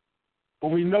 But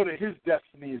we know that his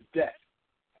destiny is death.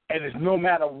 And it's no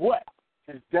matter what,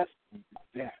 his destiny is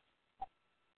death.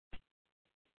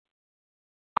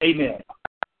 Amen.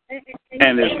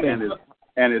 And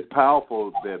it's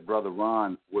powerful that Brother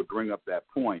Ron would bring up that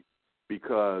point,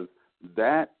 because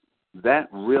that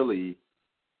really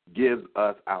gives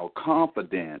us our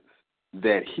confidence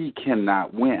that he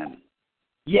cannot win.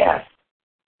 Yes.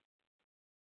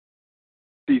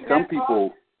 See, some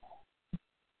people.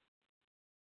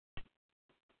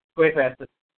 Go ahead, Pastor.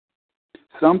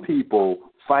 Some people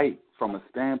fight from a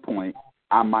standpoint,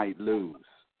 I might lose.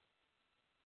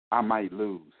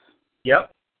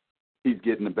 Yep. He's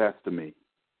getting the best of me.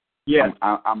 Yeah.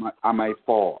 I might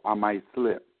fall. I might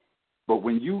slip. But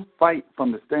when you fight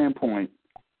from the standpoint,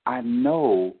 I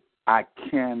know I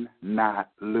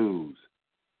cannot lose.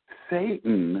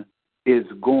 Satan is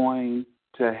going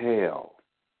to hell.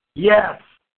 Yes.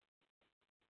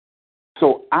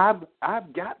 So I've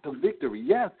got the victory.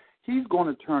 Yes, he's going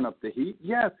to turn up the heat.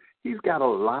 Yes, he's got a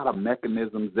lot of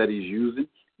mechanisms that he's using.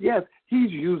 Yes, he's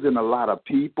using a lot of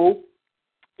people.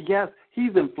 Yes,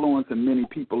 he's influencing many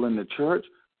people in the church,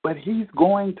 but he's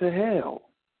going to hell.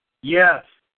 Yes,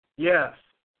 yes.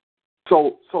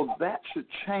 So that should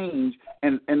change.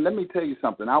 And let me tell you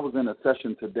something. I was in a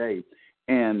session today,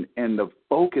 and the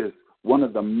focus, one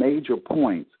of the major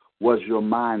points, was your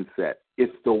mindset.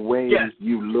 It's the way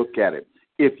you look at it.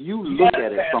 If you look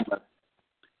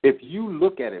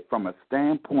at it from a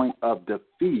standpoint of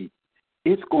defeat,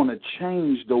 it's going to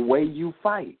change the way you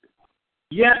fight.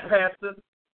 Yes, Pastor.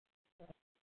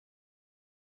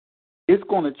 It's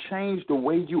going to change the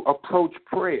way you approach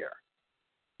prayer.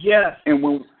 Yes. And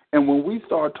when we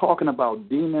start talking about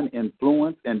demon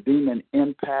influence and demon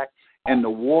impact and the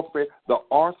warfare, the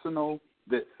arsenal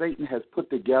that Satan has put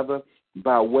together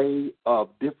by way of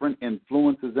different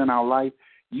influences in our life,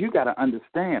 you got to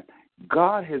understand,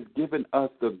 God has given us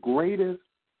the greatest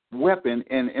weapon,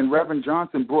 and Reverend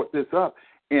Johnson brought this up,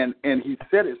 and he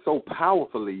said it so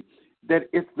powerfully, that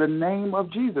it's the name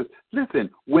of Jesus. Listen,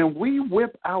 when we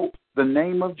whip out the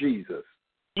name of Jesus,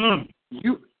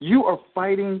 you are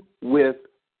fighting with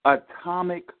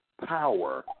atomic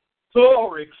power.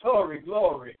 Glory, glory,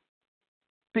 glory.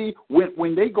 See,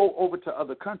 when they go over to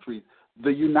other countries,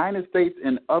 the United States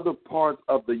and other parts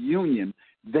of the Union,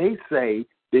 they say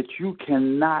that you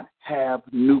cannot have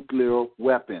nuclear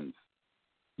weapons.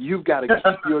 You've got to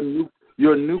keep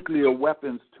your nuclear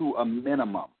weapons to a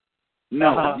minimum.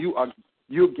 No,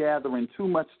 you're gathering too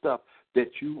much stuff that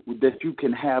you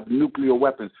can have nuclear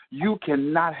weapons. You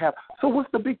cannot have. So what's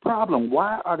the big problem?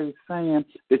 Why are they saying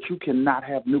that you cannot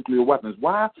have nuclear weapons?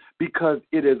 Why? Because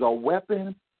it is a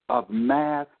weapon of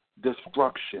mass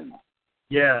destruction.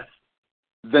 Yes.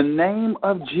 The name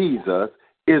of Jesus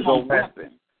is a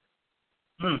weapon.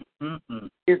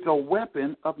 It's a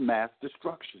weapon of mass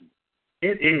destruction.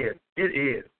 It is. It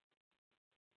is.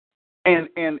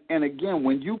 And again,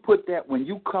 when you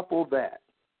couple that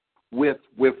with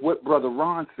what Brother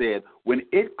Ron said, when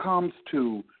it comes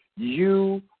to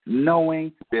you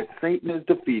knowing that Satan is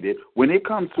defeated, when it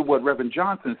comes to what Reverend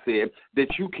Johnson said,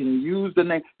 that you can use the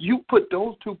name, you put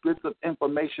those two bits of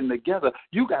information together,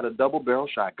 you got a double-barrel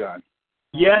shotgun.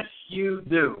 Yes, you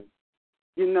do.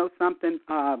 You know something?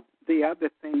 The other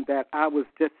thing that I was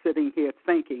just sitting here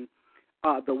thinking,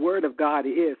 the Word of God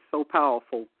is so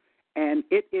powerful, and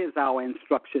it is our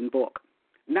instruction book.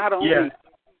 Not only does it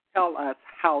tell us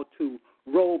how to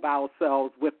robe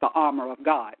ourselves with the armor of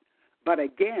God, but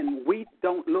again, we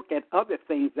don't look at other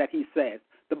things that he says.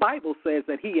 The Bible says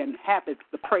that he inhabits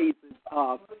the praises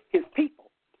of his people.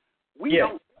 We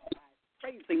don't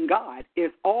realize praising God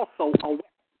is also a weapon.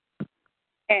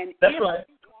 And that's if right.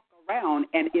 we walk around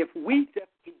and if we just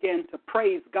begin to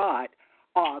praise God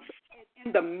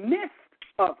in the midst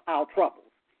of our troubles,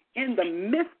 in the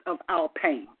midst of our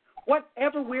pain,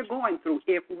 whatever we're going through,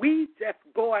 if we just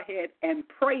go ahead and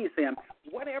praise him,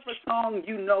 whatever song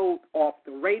you know off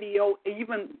the radio,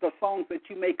 even the songs that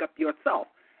you make up yourself,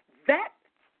 that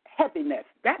heaviness,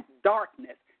 that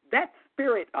darkness, that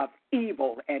spirit of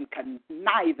evil and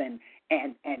conniving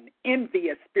and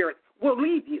envious spirit will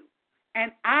leave you.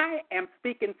 And I am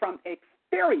speaking from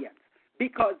experience,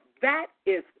 because that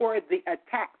is where the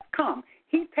attacks come.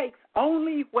 He takes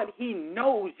only what he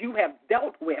knows you have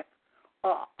dealt with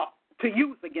to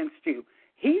use against you.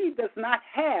 He does not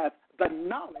have the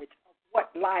knowledge of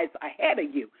what lies ahead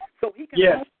of you. So he can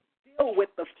only deal with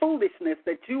the foolishness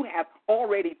that you have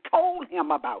already told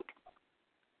him about.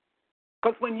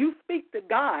 Because when you speak to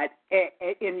God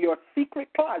in your secret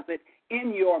closet,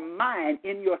 in your mind,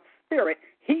 in your spirit,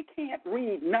 he can't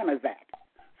read none of that.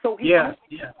 So he deals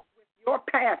with your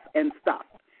past and stuff.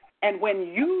 And when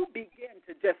you begin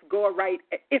to just go right,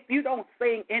 if you don't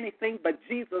say anything but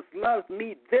Jesus loves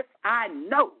me, this I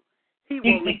know, he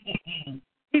will leave.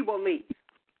 He will leave.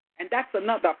 And that's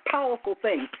another powerful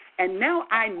thing. And now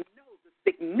I know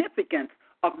the significance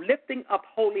of lifting up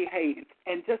holy hands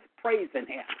and just praising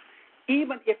him.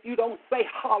 Even if you don't say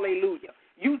hallelujah,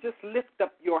 you just lift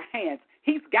up your hands.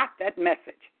 He's got that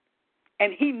message.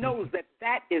 And he knows that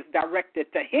that is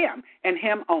directed to him and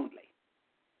him only.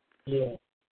 Yeah.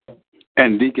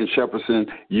 And Deacon Shepperson,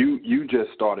 you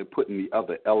just started putting the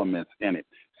other elements in it.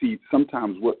 See,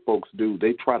 sometimes what folks do,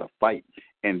 they try to fight,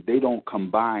 and they don't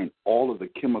combine all of the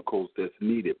chemicals that's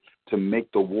needed to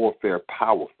make the warfare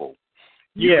powerful.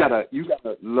 You gotta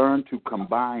learn to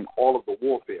combine all of the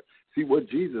warfare. See what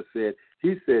Jesus said?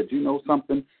 He said, you know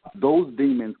something? Those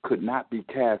demons could not be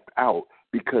cast out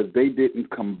because they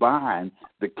didn't combine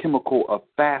the chemical of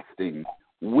fasting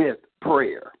with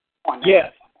prayer.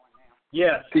 Yes.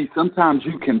 Yes. See, sometimes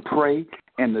you can pray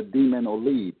and the demon will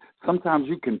leave. Sometimes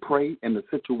you can pray and the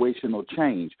situation will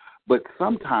change. But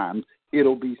sometimes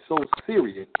it'll be so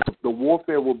serious, the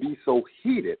warfare will be so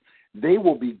heated, they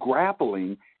will be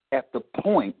grappling at the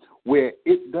point where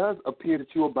it does appear that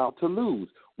you're about to lose.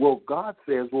 Well, God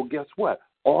says, well, guess what?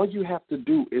 All you have to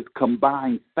do is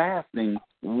combine fasting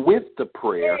with the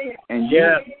prayer, and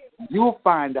you'll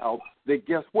find out that,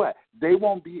 guess what? They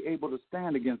won't be able to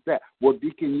stand against that. Well,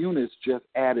 Deacon Eunice just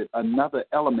added another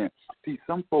element. See,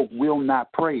 some folk will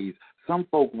not praise. Some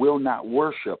folk will not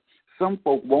worship. Some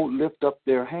folk won't lift up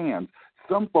their hands.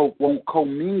 Some folk won't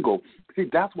commingle. See,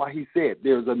 that's why he said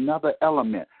there's another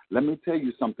element. Let me tell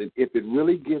you something. If it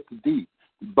really gets deep,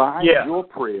 bind your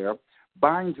prayer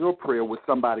with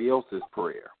somebody else's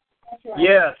prayer.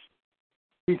 Yes.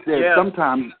 He said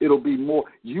sometimes it'll be more,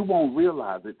 you won't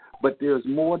realize it, but there's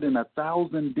more than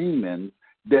 1,000 demons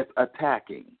that's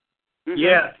attacking.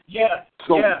 Yes, yes,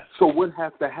 So what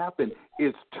has to happen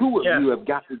is two of you have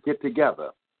got to get together.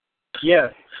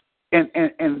 Yes. And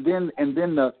then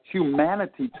the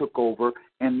humanity took over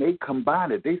and they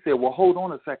combined it. They said, well, hold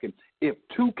on a second. If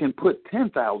two can put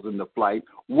 10,000 to flight,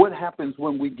 what happens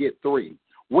when we get 3?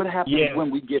 What happens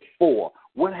when we get 4?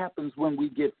 What happens when we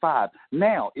get 5?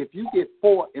 Now, if you get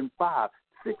 4 and 5,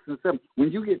 6 and 7,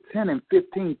 when you get 10 and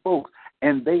 15 folks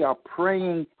and they are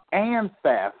praying and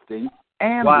fasting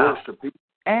and worshiping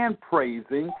and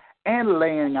praising and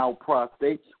laying out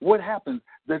prostrate, what happens?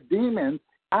 The demons,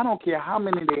 I don't care how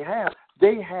many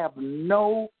they have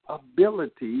no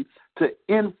ability to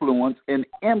influence and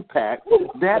impact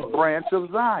that branch of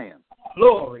Zion.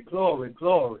 Glory, glory,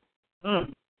 glory.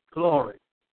 Glory,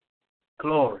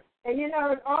 glory. And, you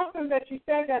know, it's awesome that you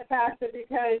said that, Pastor,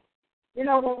 because, you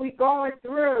know, when we're going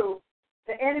through,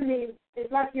 the enemy is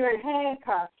like you're in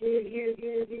handcuffs.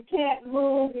 You can't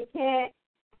move. You can't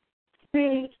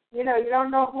speak. You know, you don't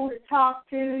know who to talk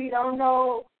to. You don't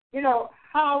know,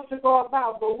 how to go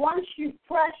about. But once you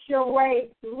press your way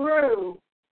through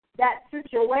that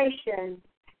situation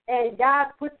and God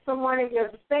puts someone in your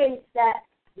space that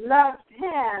loves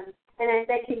him and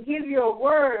they can give you a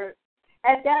word,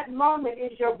 at that moment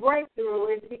is your breakthrough.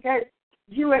 It's because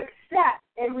you accept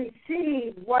and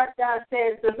receive what God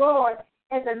says the Lord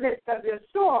in the midst of your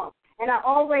storm. And I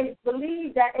always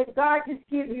believe that if God just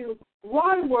gives you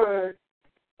one word,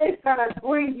 it's going to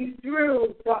bring you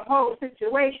through the whole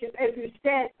situation if you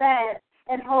stand fast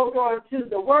and hold on to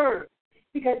the word.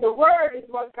 Because the word is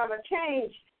what's going to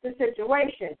change the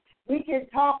situation. We can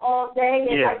talk all day,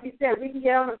 and like you said, we can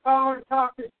get on the phone and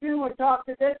talk to Sue and talk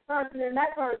to this person and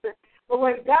that person. But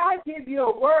when God gives you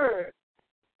a word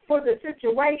for the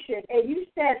situation and you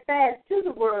stand fast to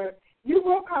the word, you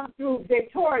will come through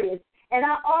victorious. And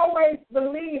I always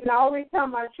believe, and I always tell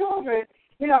my children,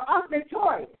 I'm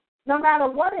victorious. No matter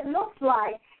what it looks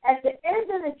like, at the end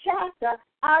of the chapter,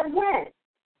 I win.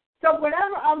 So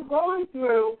whatever I'm going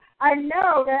through, I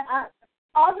know that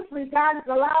obviously God has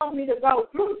allowed me to go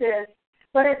through this,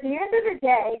 but at the end of the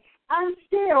day, I'm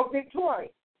still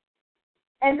victorious.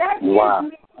 And that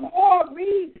gives me more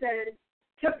reason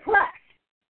to press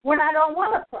when I don't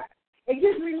want to press. It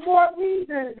gives me more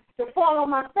reason to fall on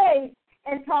my face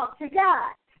and talk to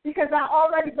God because I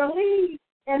already believe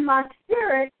in my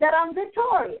spirit that I'm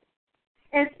victorious.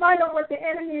 In spite of what the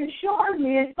enemy is showing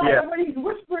me, in spite of what he's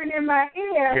whispering in my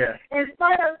ear, in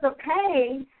spite of the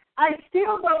pain, I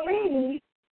still believe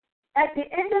at the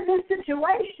end of this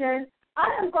situation, I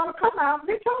am going to come out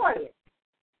victorious.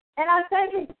 And I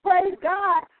thank and praise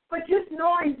God for just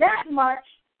knowing that much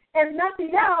and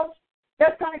nothing else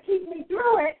that's going to keep me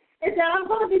through it is that I'm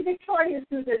going to be victorious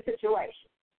through this situation.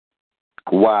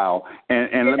 Wow.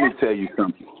 And let me tell you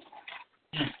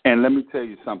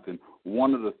something.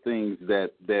 One of the things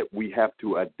that we have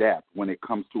to adapt when it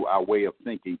comes to our way of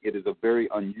thinking, it is a very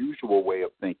unusual way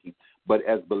of thinking. But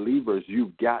as believers,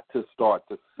 you've got to start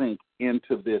to sink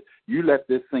into this. You let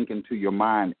this sink into your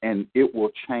mind, and it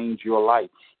will change your life.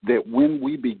 That when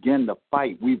we begin to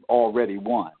fight, we've already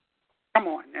won. Come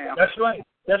on now. That's right.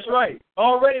 That's right.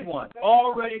 Already won.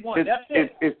 Already won. That's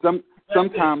it.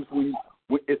 Sometimes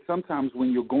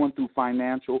when you're going through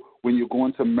financial, when you're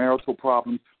going through marital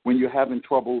problems, when you're having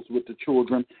troubles with the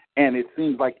children, and it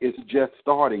seems like it's just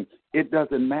starting, it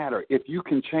doesn't matter. If you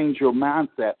can change your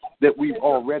mindset that we've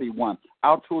already won.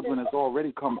 Our children has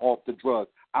already come off the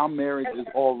drugs. Our marriage is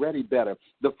already better.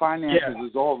 The finances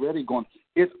is already gone.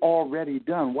 It's already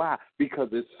done. Why? Because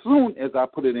as soon as I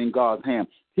put it in God's hand,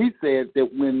 he said that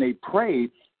when they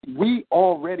prayed, we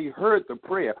already heard the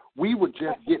prayer. We were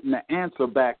just getting the answer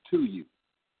back to you.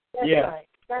 That's right.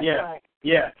 That's right.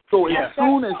 Yeah. So as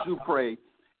soon as you pray,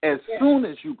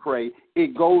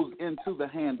 it goes into the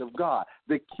hand of God.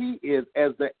 The key is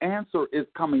as the answer is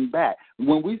coming back.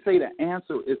 When we say the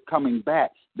answer is coming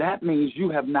back, that means you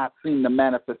have not seen the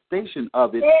manifestation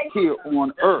of it here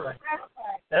on earth.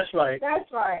 That's right.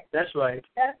 That's right. That's right.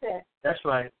 That's it. That's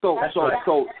right. So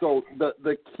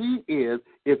the key is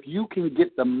if you can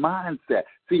get the mindset.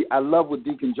 See, I love what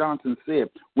Deacon Johnson said.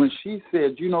 When she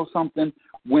said, you know something,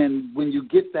 when you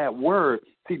get that word,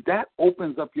 see, that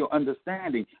opens up your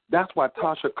understanding. That's why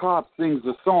Tasha Cobbs sings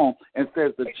the song and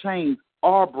says the chains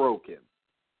are broken.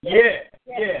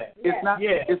 It's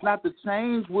not the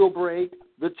chains will break.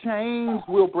 The chains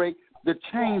will break. The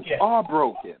chains are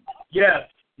broken. Yes.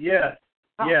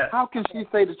 How can she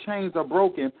say the chains are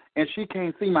broken and she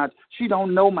can't see she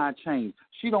don't know my chains.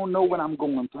 She don't know what I'm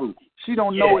going through. She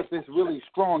don't know if it's really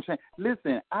strong chain.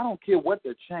 Listen, I don't care what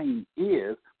the chain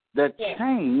is. The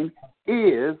chain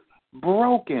is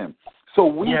broken. So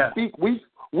we speak,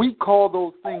 we call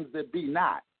those things that be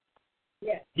not.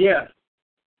 Yes.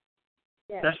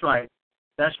 That's right.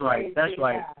 That's right. That's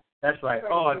right. That's right.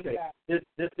 Oh, okay. This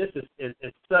is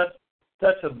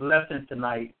such a blessing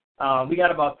tonight. We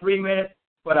got about 3 minutes,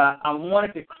 but I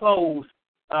wanted to close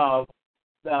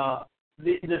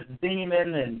this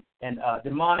demon and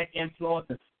demonic influence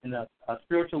and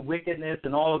spiritual wickedness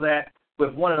and all of that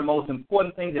with one of the most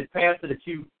important things that Pastor that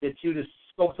you just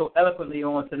spoke so eloquently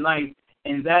on tonight,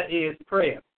 and that is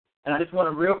prayer. And I just want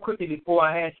to real quickly before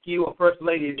I ask you or First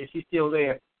Lady if she's still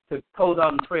there to close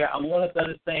out in prayer, I want us to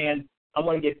understand. I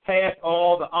want to get past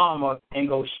all the armor and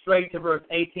go straight to verse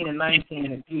 18 and 19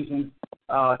 in Ephesians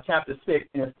chapter 6,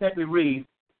 and it simply reads,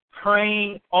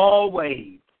 praying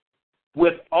always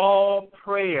with all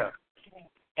prayer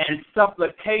and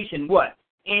supplication, what?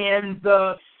 In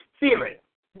the Spirit,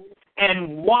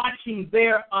 and watching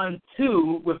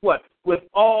thereunto with what? With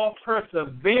all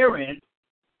perseverance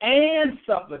and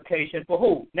supplication for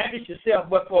who? Not just yourself,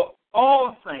 but for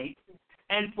all saints,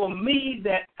 and for me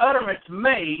that utterance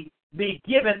may be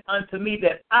given unto me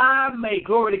that I may,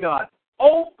 glory to God,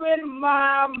 open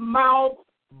my mouth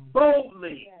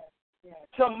boldly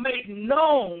to make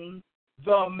known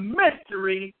the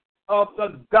mystery of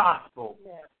the gospel,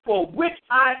 for which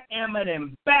I am an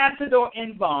ambassador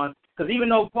in bonds. Because even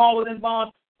though Paul was in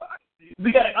bonds,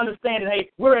 we got to understand that, hey,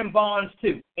 we're in bonds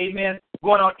too. Amen.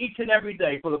 Going on each and every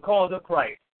day for the cause of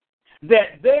Christ.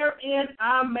 That therein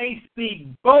I may speak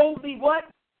boldly, what?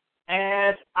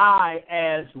 As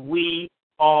we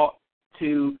ought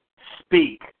to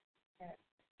speak.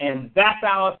 And that's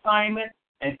our assignment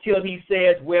until he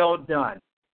says, well done.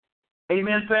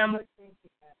 Amen, family?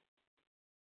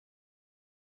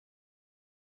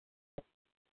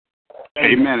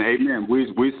 Amen.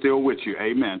 We're still with you.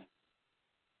 Amen.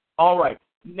 All right.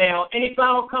 Now, any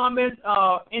final comments?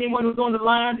 Anyone who's on the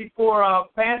line before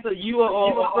Pastor, you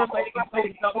or First Lady can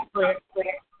say something?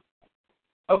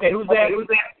 Okay, who's that?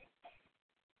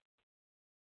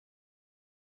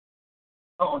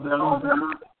 Oh, did I lose that?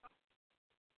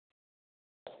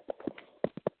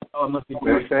 Oh, it must be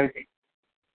great.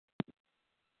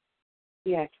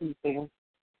 Yeah, she's there.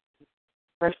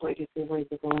 First lady is where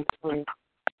you're going to pray.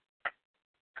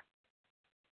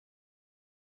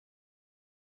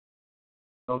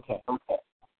 Okay.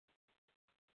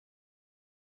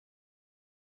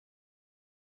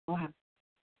 Wow.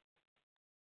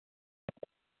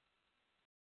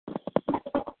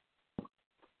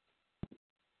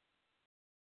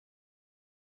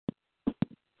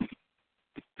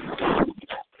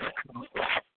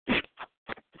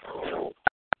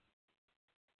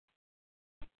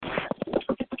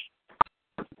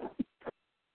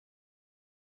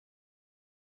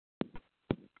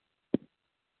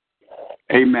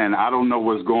 Amen. I don't know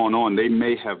what's going on. They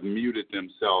may have muted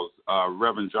themselves.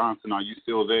 Reverend Johnson, are you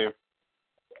still there?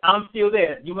 I'm still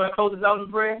there. You want to close us out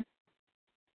in prayer?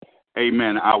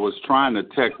 Amen. I was trying to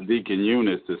text Deacon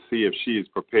Eunice to see if she is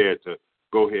prepared to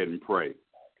go ahead and pray.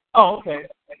 Oh, okay.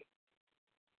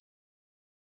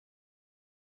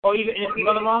 Oh, even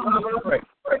Brother Long, pray.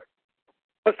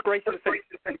 Most gracious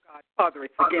and God, Father,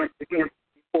 it's again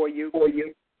before you.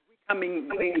 We coming,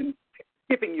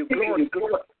 giving you glory for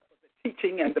the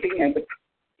teaching and the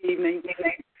evening.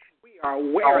 We are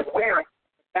aware that the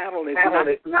battle is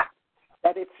not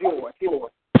that it's yours.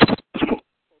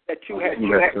 That you have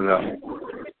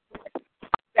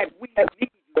that we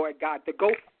need, Lord God, to go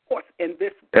forth in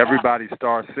this. Everybody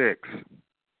star 6.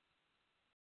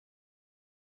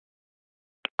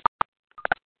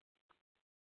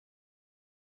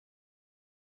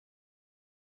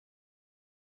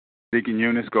 Deacon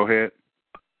Eunice, go ahead.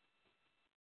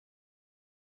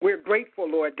 We're grateful,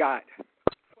 Lord God,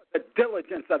 for the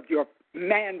diligence of your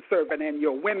manservant and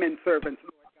your women servants,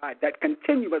 Lord God, that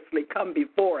continuously come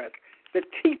before us to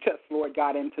teach us, Lord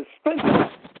God, and to strengthen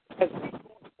us as we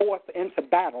go forth into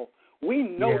battle. We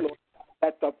know, Lord,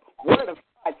 that the Word of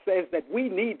God says that we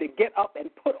need to get up and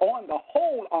put on the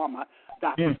whole armor,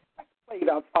 the plate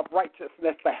of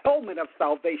righteousness, the helmet of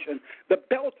salvation, the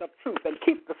belt of truth, and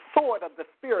keep the sword of the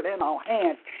Spirit in our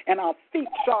hands and our feet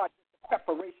shod with the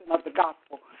preparation of the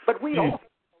gospel. But we also know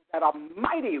that a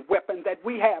mighty weapon that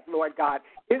we have, Lord God,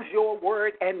 is your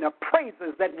word and the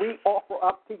praises that we offer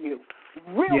up to you.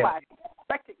 Realizing,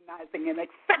 recognizing, and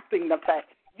accepting the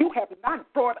fact you have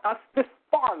not brought us this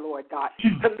far, Lord God,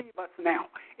 to leave us now.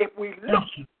 If we look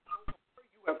where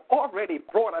you have already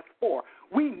brought us for,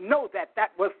 we know that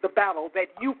that was the battle that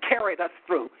you carried us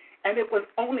through. And it was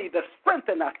only to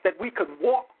strengthen us that we could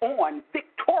walk on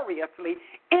victoriously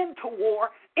into war,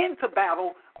 into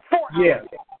battle for us.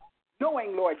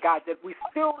 Knowing, Lord God, that we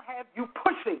still have you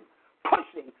pushing,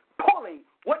 pulling,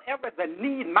 whatever the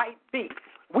need might be.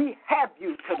 We have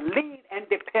you to lead and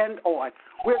depend on.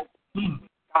 We're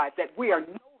God, that we are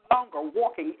no longer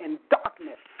walking in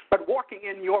darkness, but walking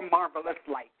in your marvelous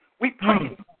light. We pray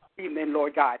this evening,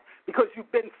 Lord God, because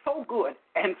you've been so good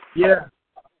and so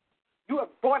you have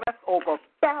brought us over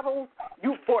battles.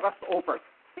 You've brought us over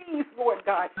seas, Lord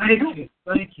God. Thank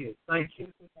you.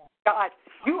 God,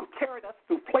 you've carried us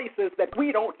to places that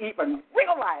we don't even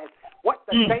realize what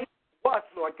the name was,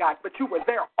 Lord God, but you were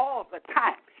there all the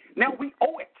time. Now we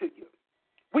owe it to you.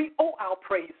 We owe our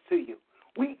praise to you.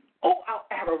 We owe our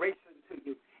adoration to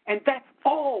you. And that's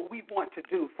all we want to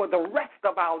do for the rest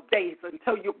of our days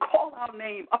until you call our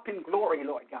name up in glory,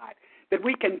 Lord God, that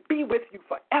we can be with you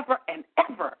forever and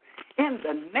ever in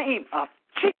the name of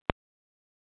Jesus.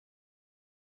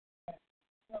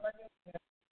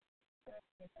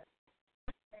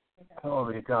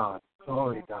 Glory to God.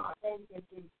 Glory to God.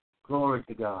 Glory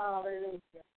to God.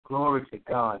 Glory to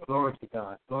God. Glory to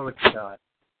God. Glory to God.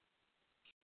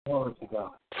 Glory to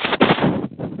God.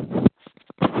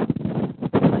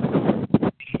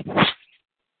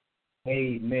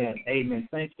 Amen. Amen.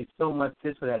 Thank you so much,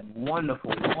 sis, for that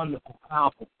wonderful, wonderful,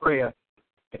 powerful prayer.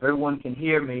 If everyone can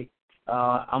hear me,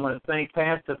 I want to thank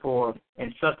Pastor for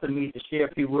entrusting me to share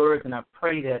a few words, and I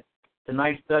pray that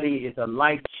tonight's study is a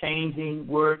life-changing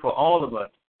word for all of us,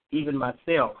 even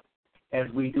myself, as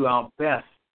we do our best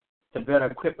to better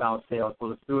equip ourselves for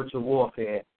the spiritual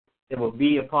warfare that will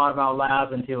be a part of our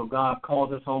lives until God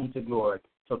calls us home to glory.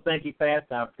 So thank you,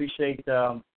 Pastor. I appreciate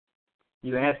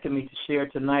you asking me to share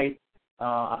tonight.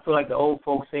 I feel like the old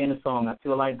folks say in the song, I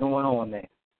feel like going on there.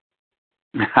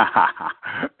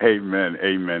 Amen,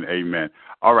 amen, amen.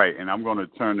 All right, and I'm going to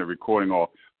turn the recording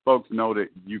off. Folks, know that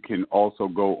you can also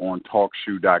go on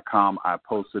TalkShoe.com. I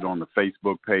posted on the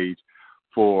Facebook page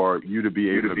for you to be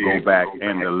able to go back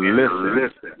and to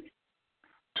listen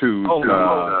to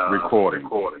the recording.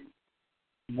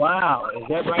 Wow, is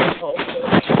that right?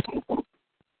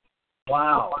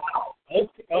 Wow.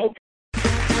 Okay.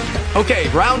 Okay,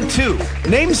 round two.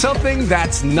 Name something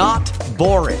that's not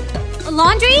boring. A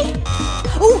laundry?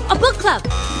 Ooh, a book club.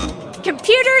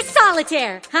 Computer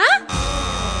solitaire, huh?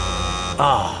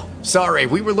 Ah, oh, sorry,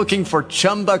 we were looking for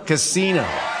Chumba Casino.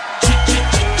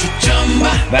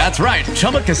 That's right,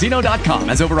 ChumbaCasino.com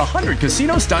has over 100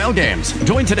 casino-style games.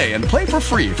 Join today and play for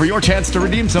free for your chance to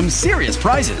redeem some serious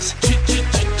prizes.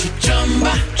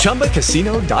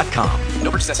 ChumbaCasino.com.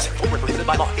 No purchase necessary. Void where prohibited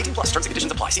by law. 18+ terms and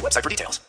conditions apply. See website for details.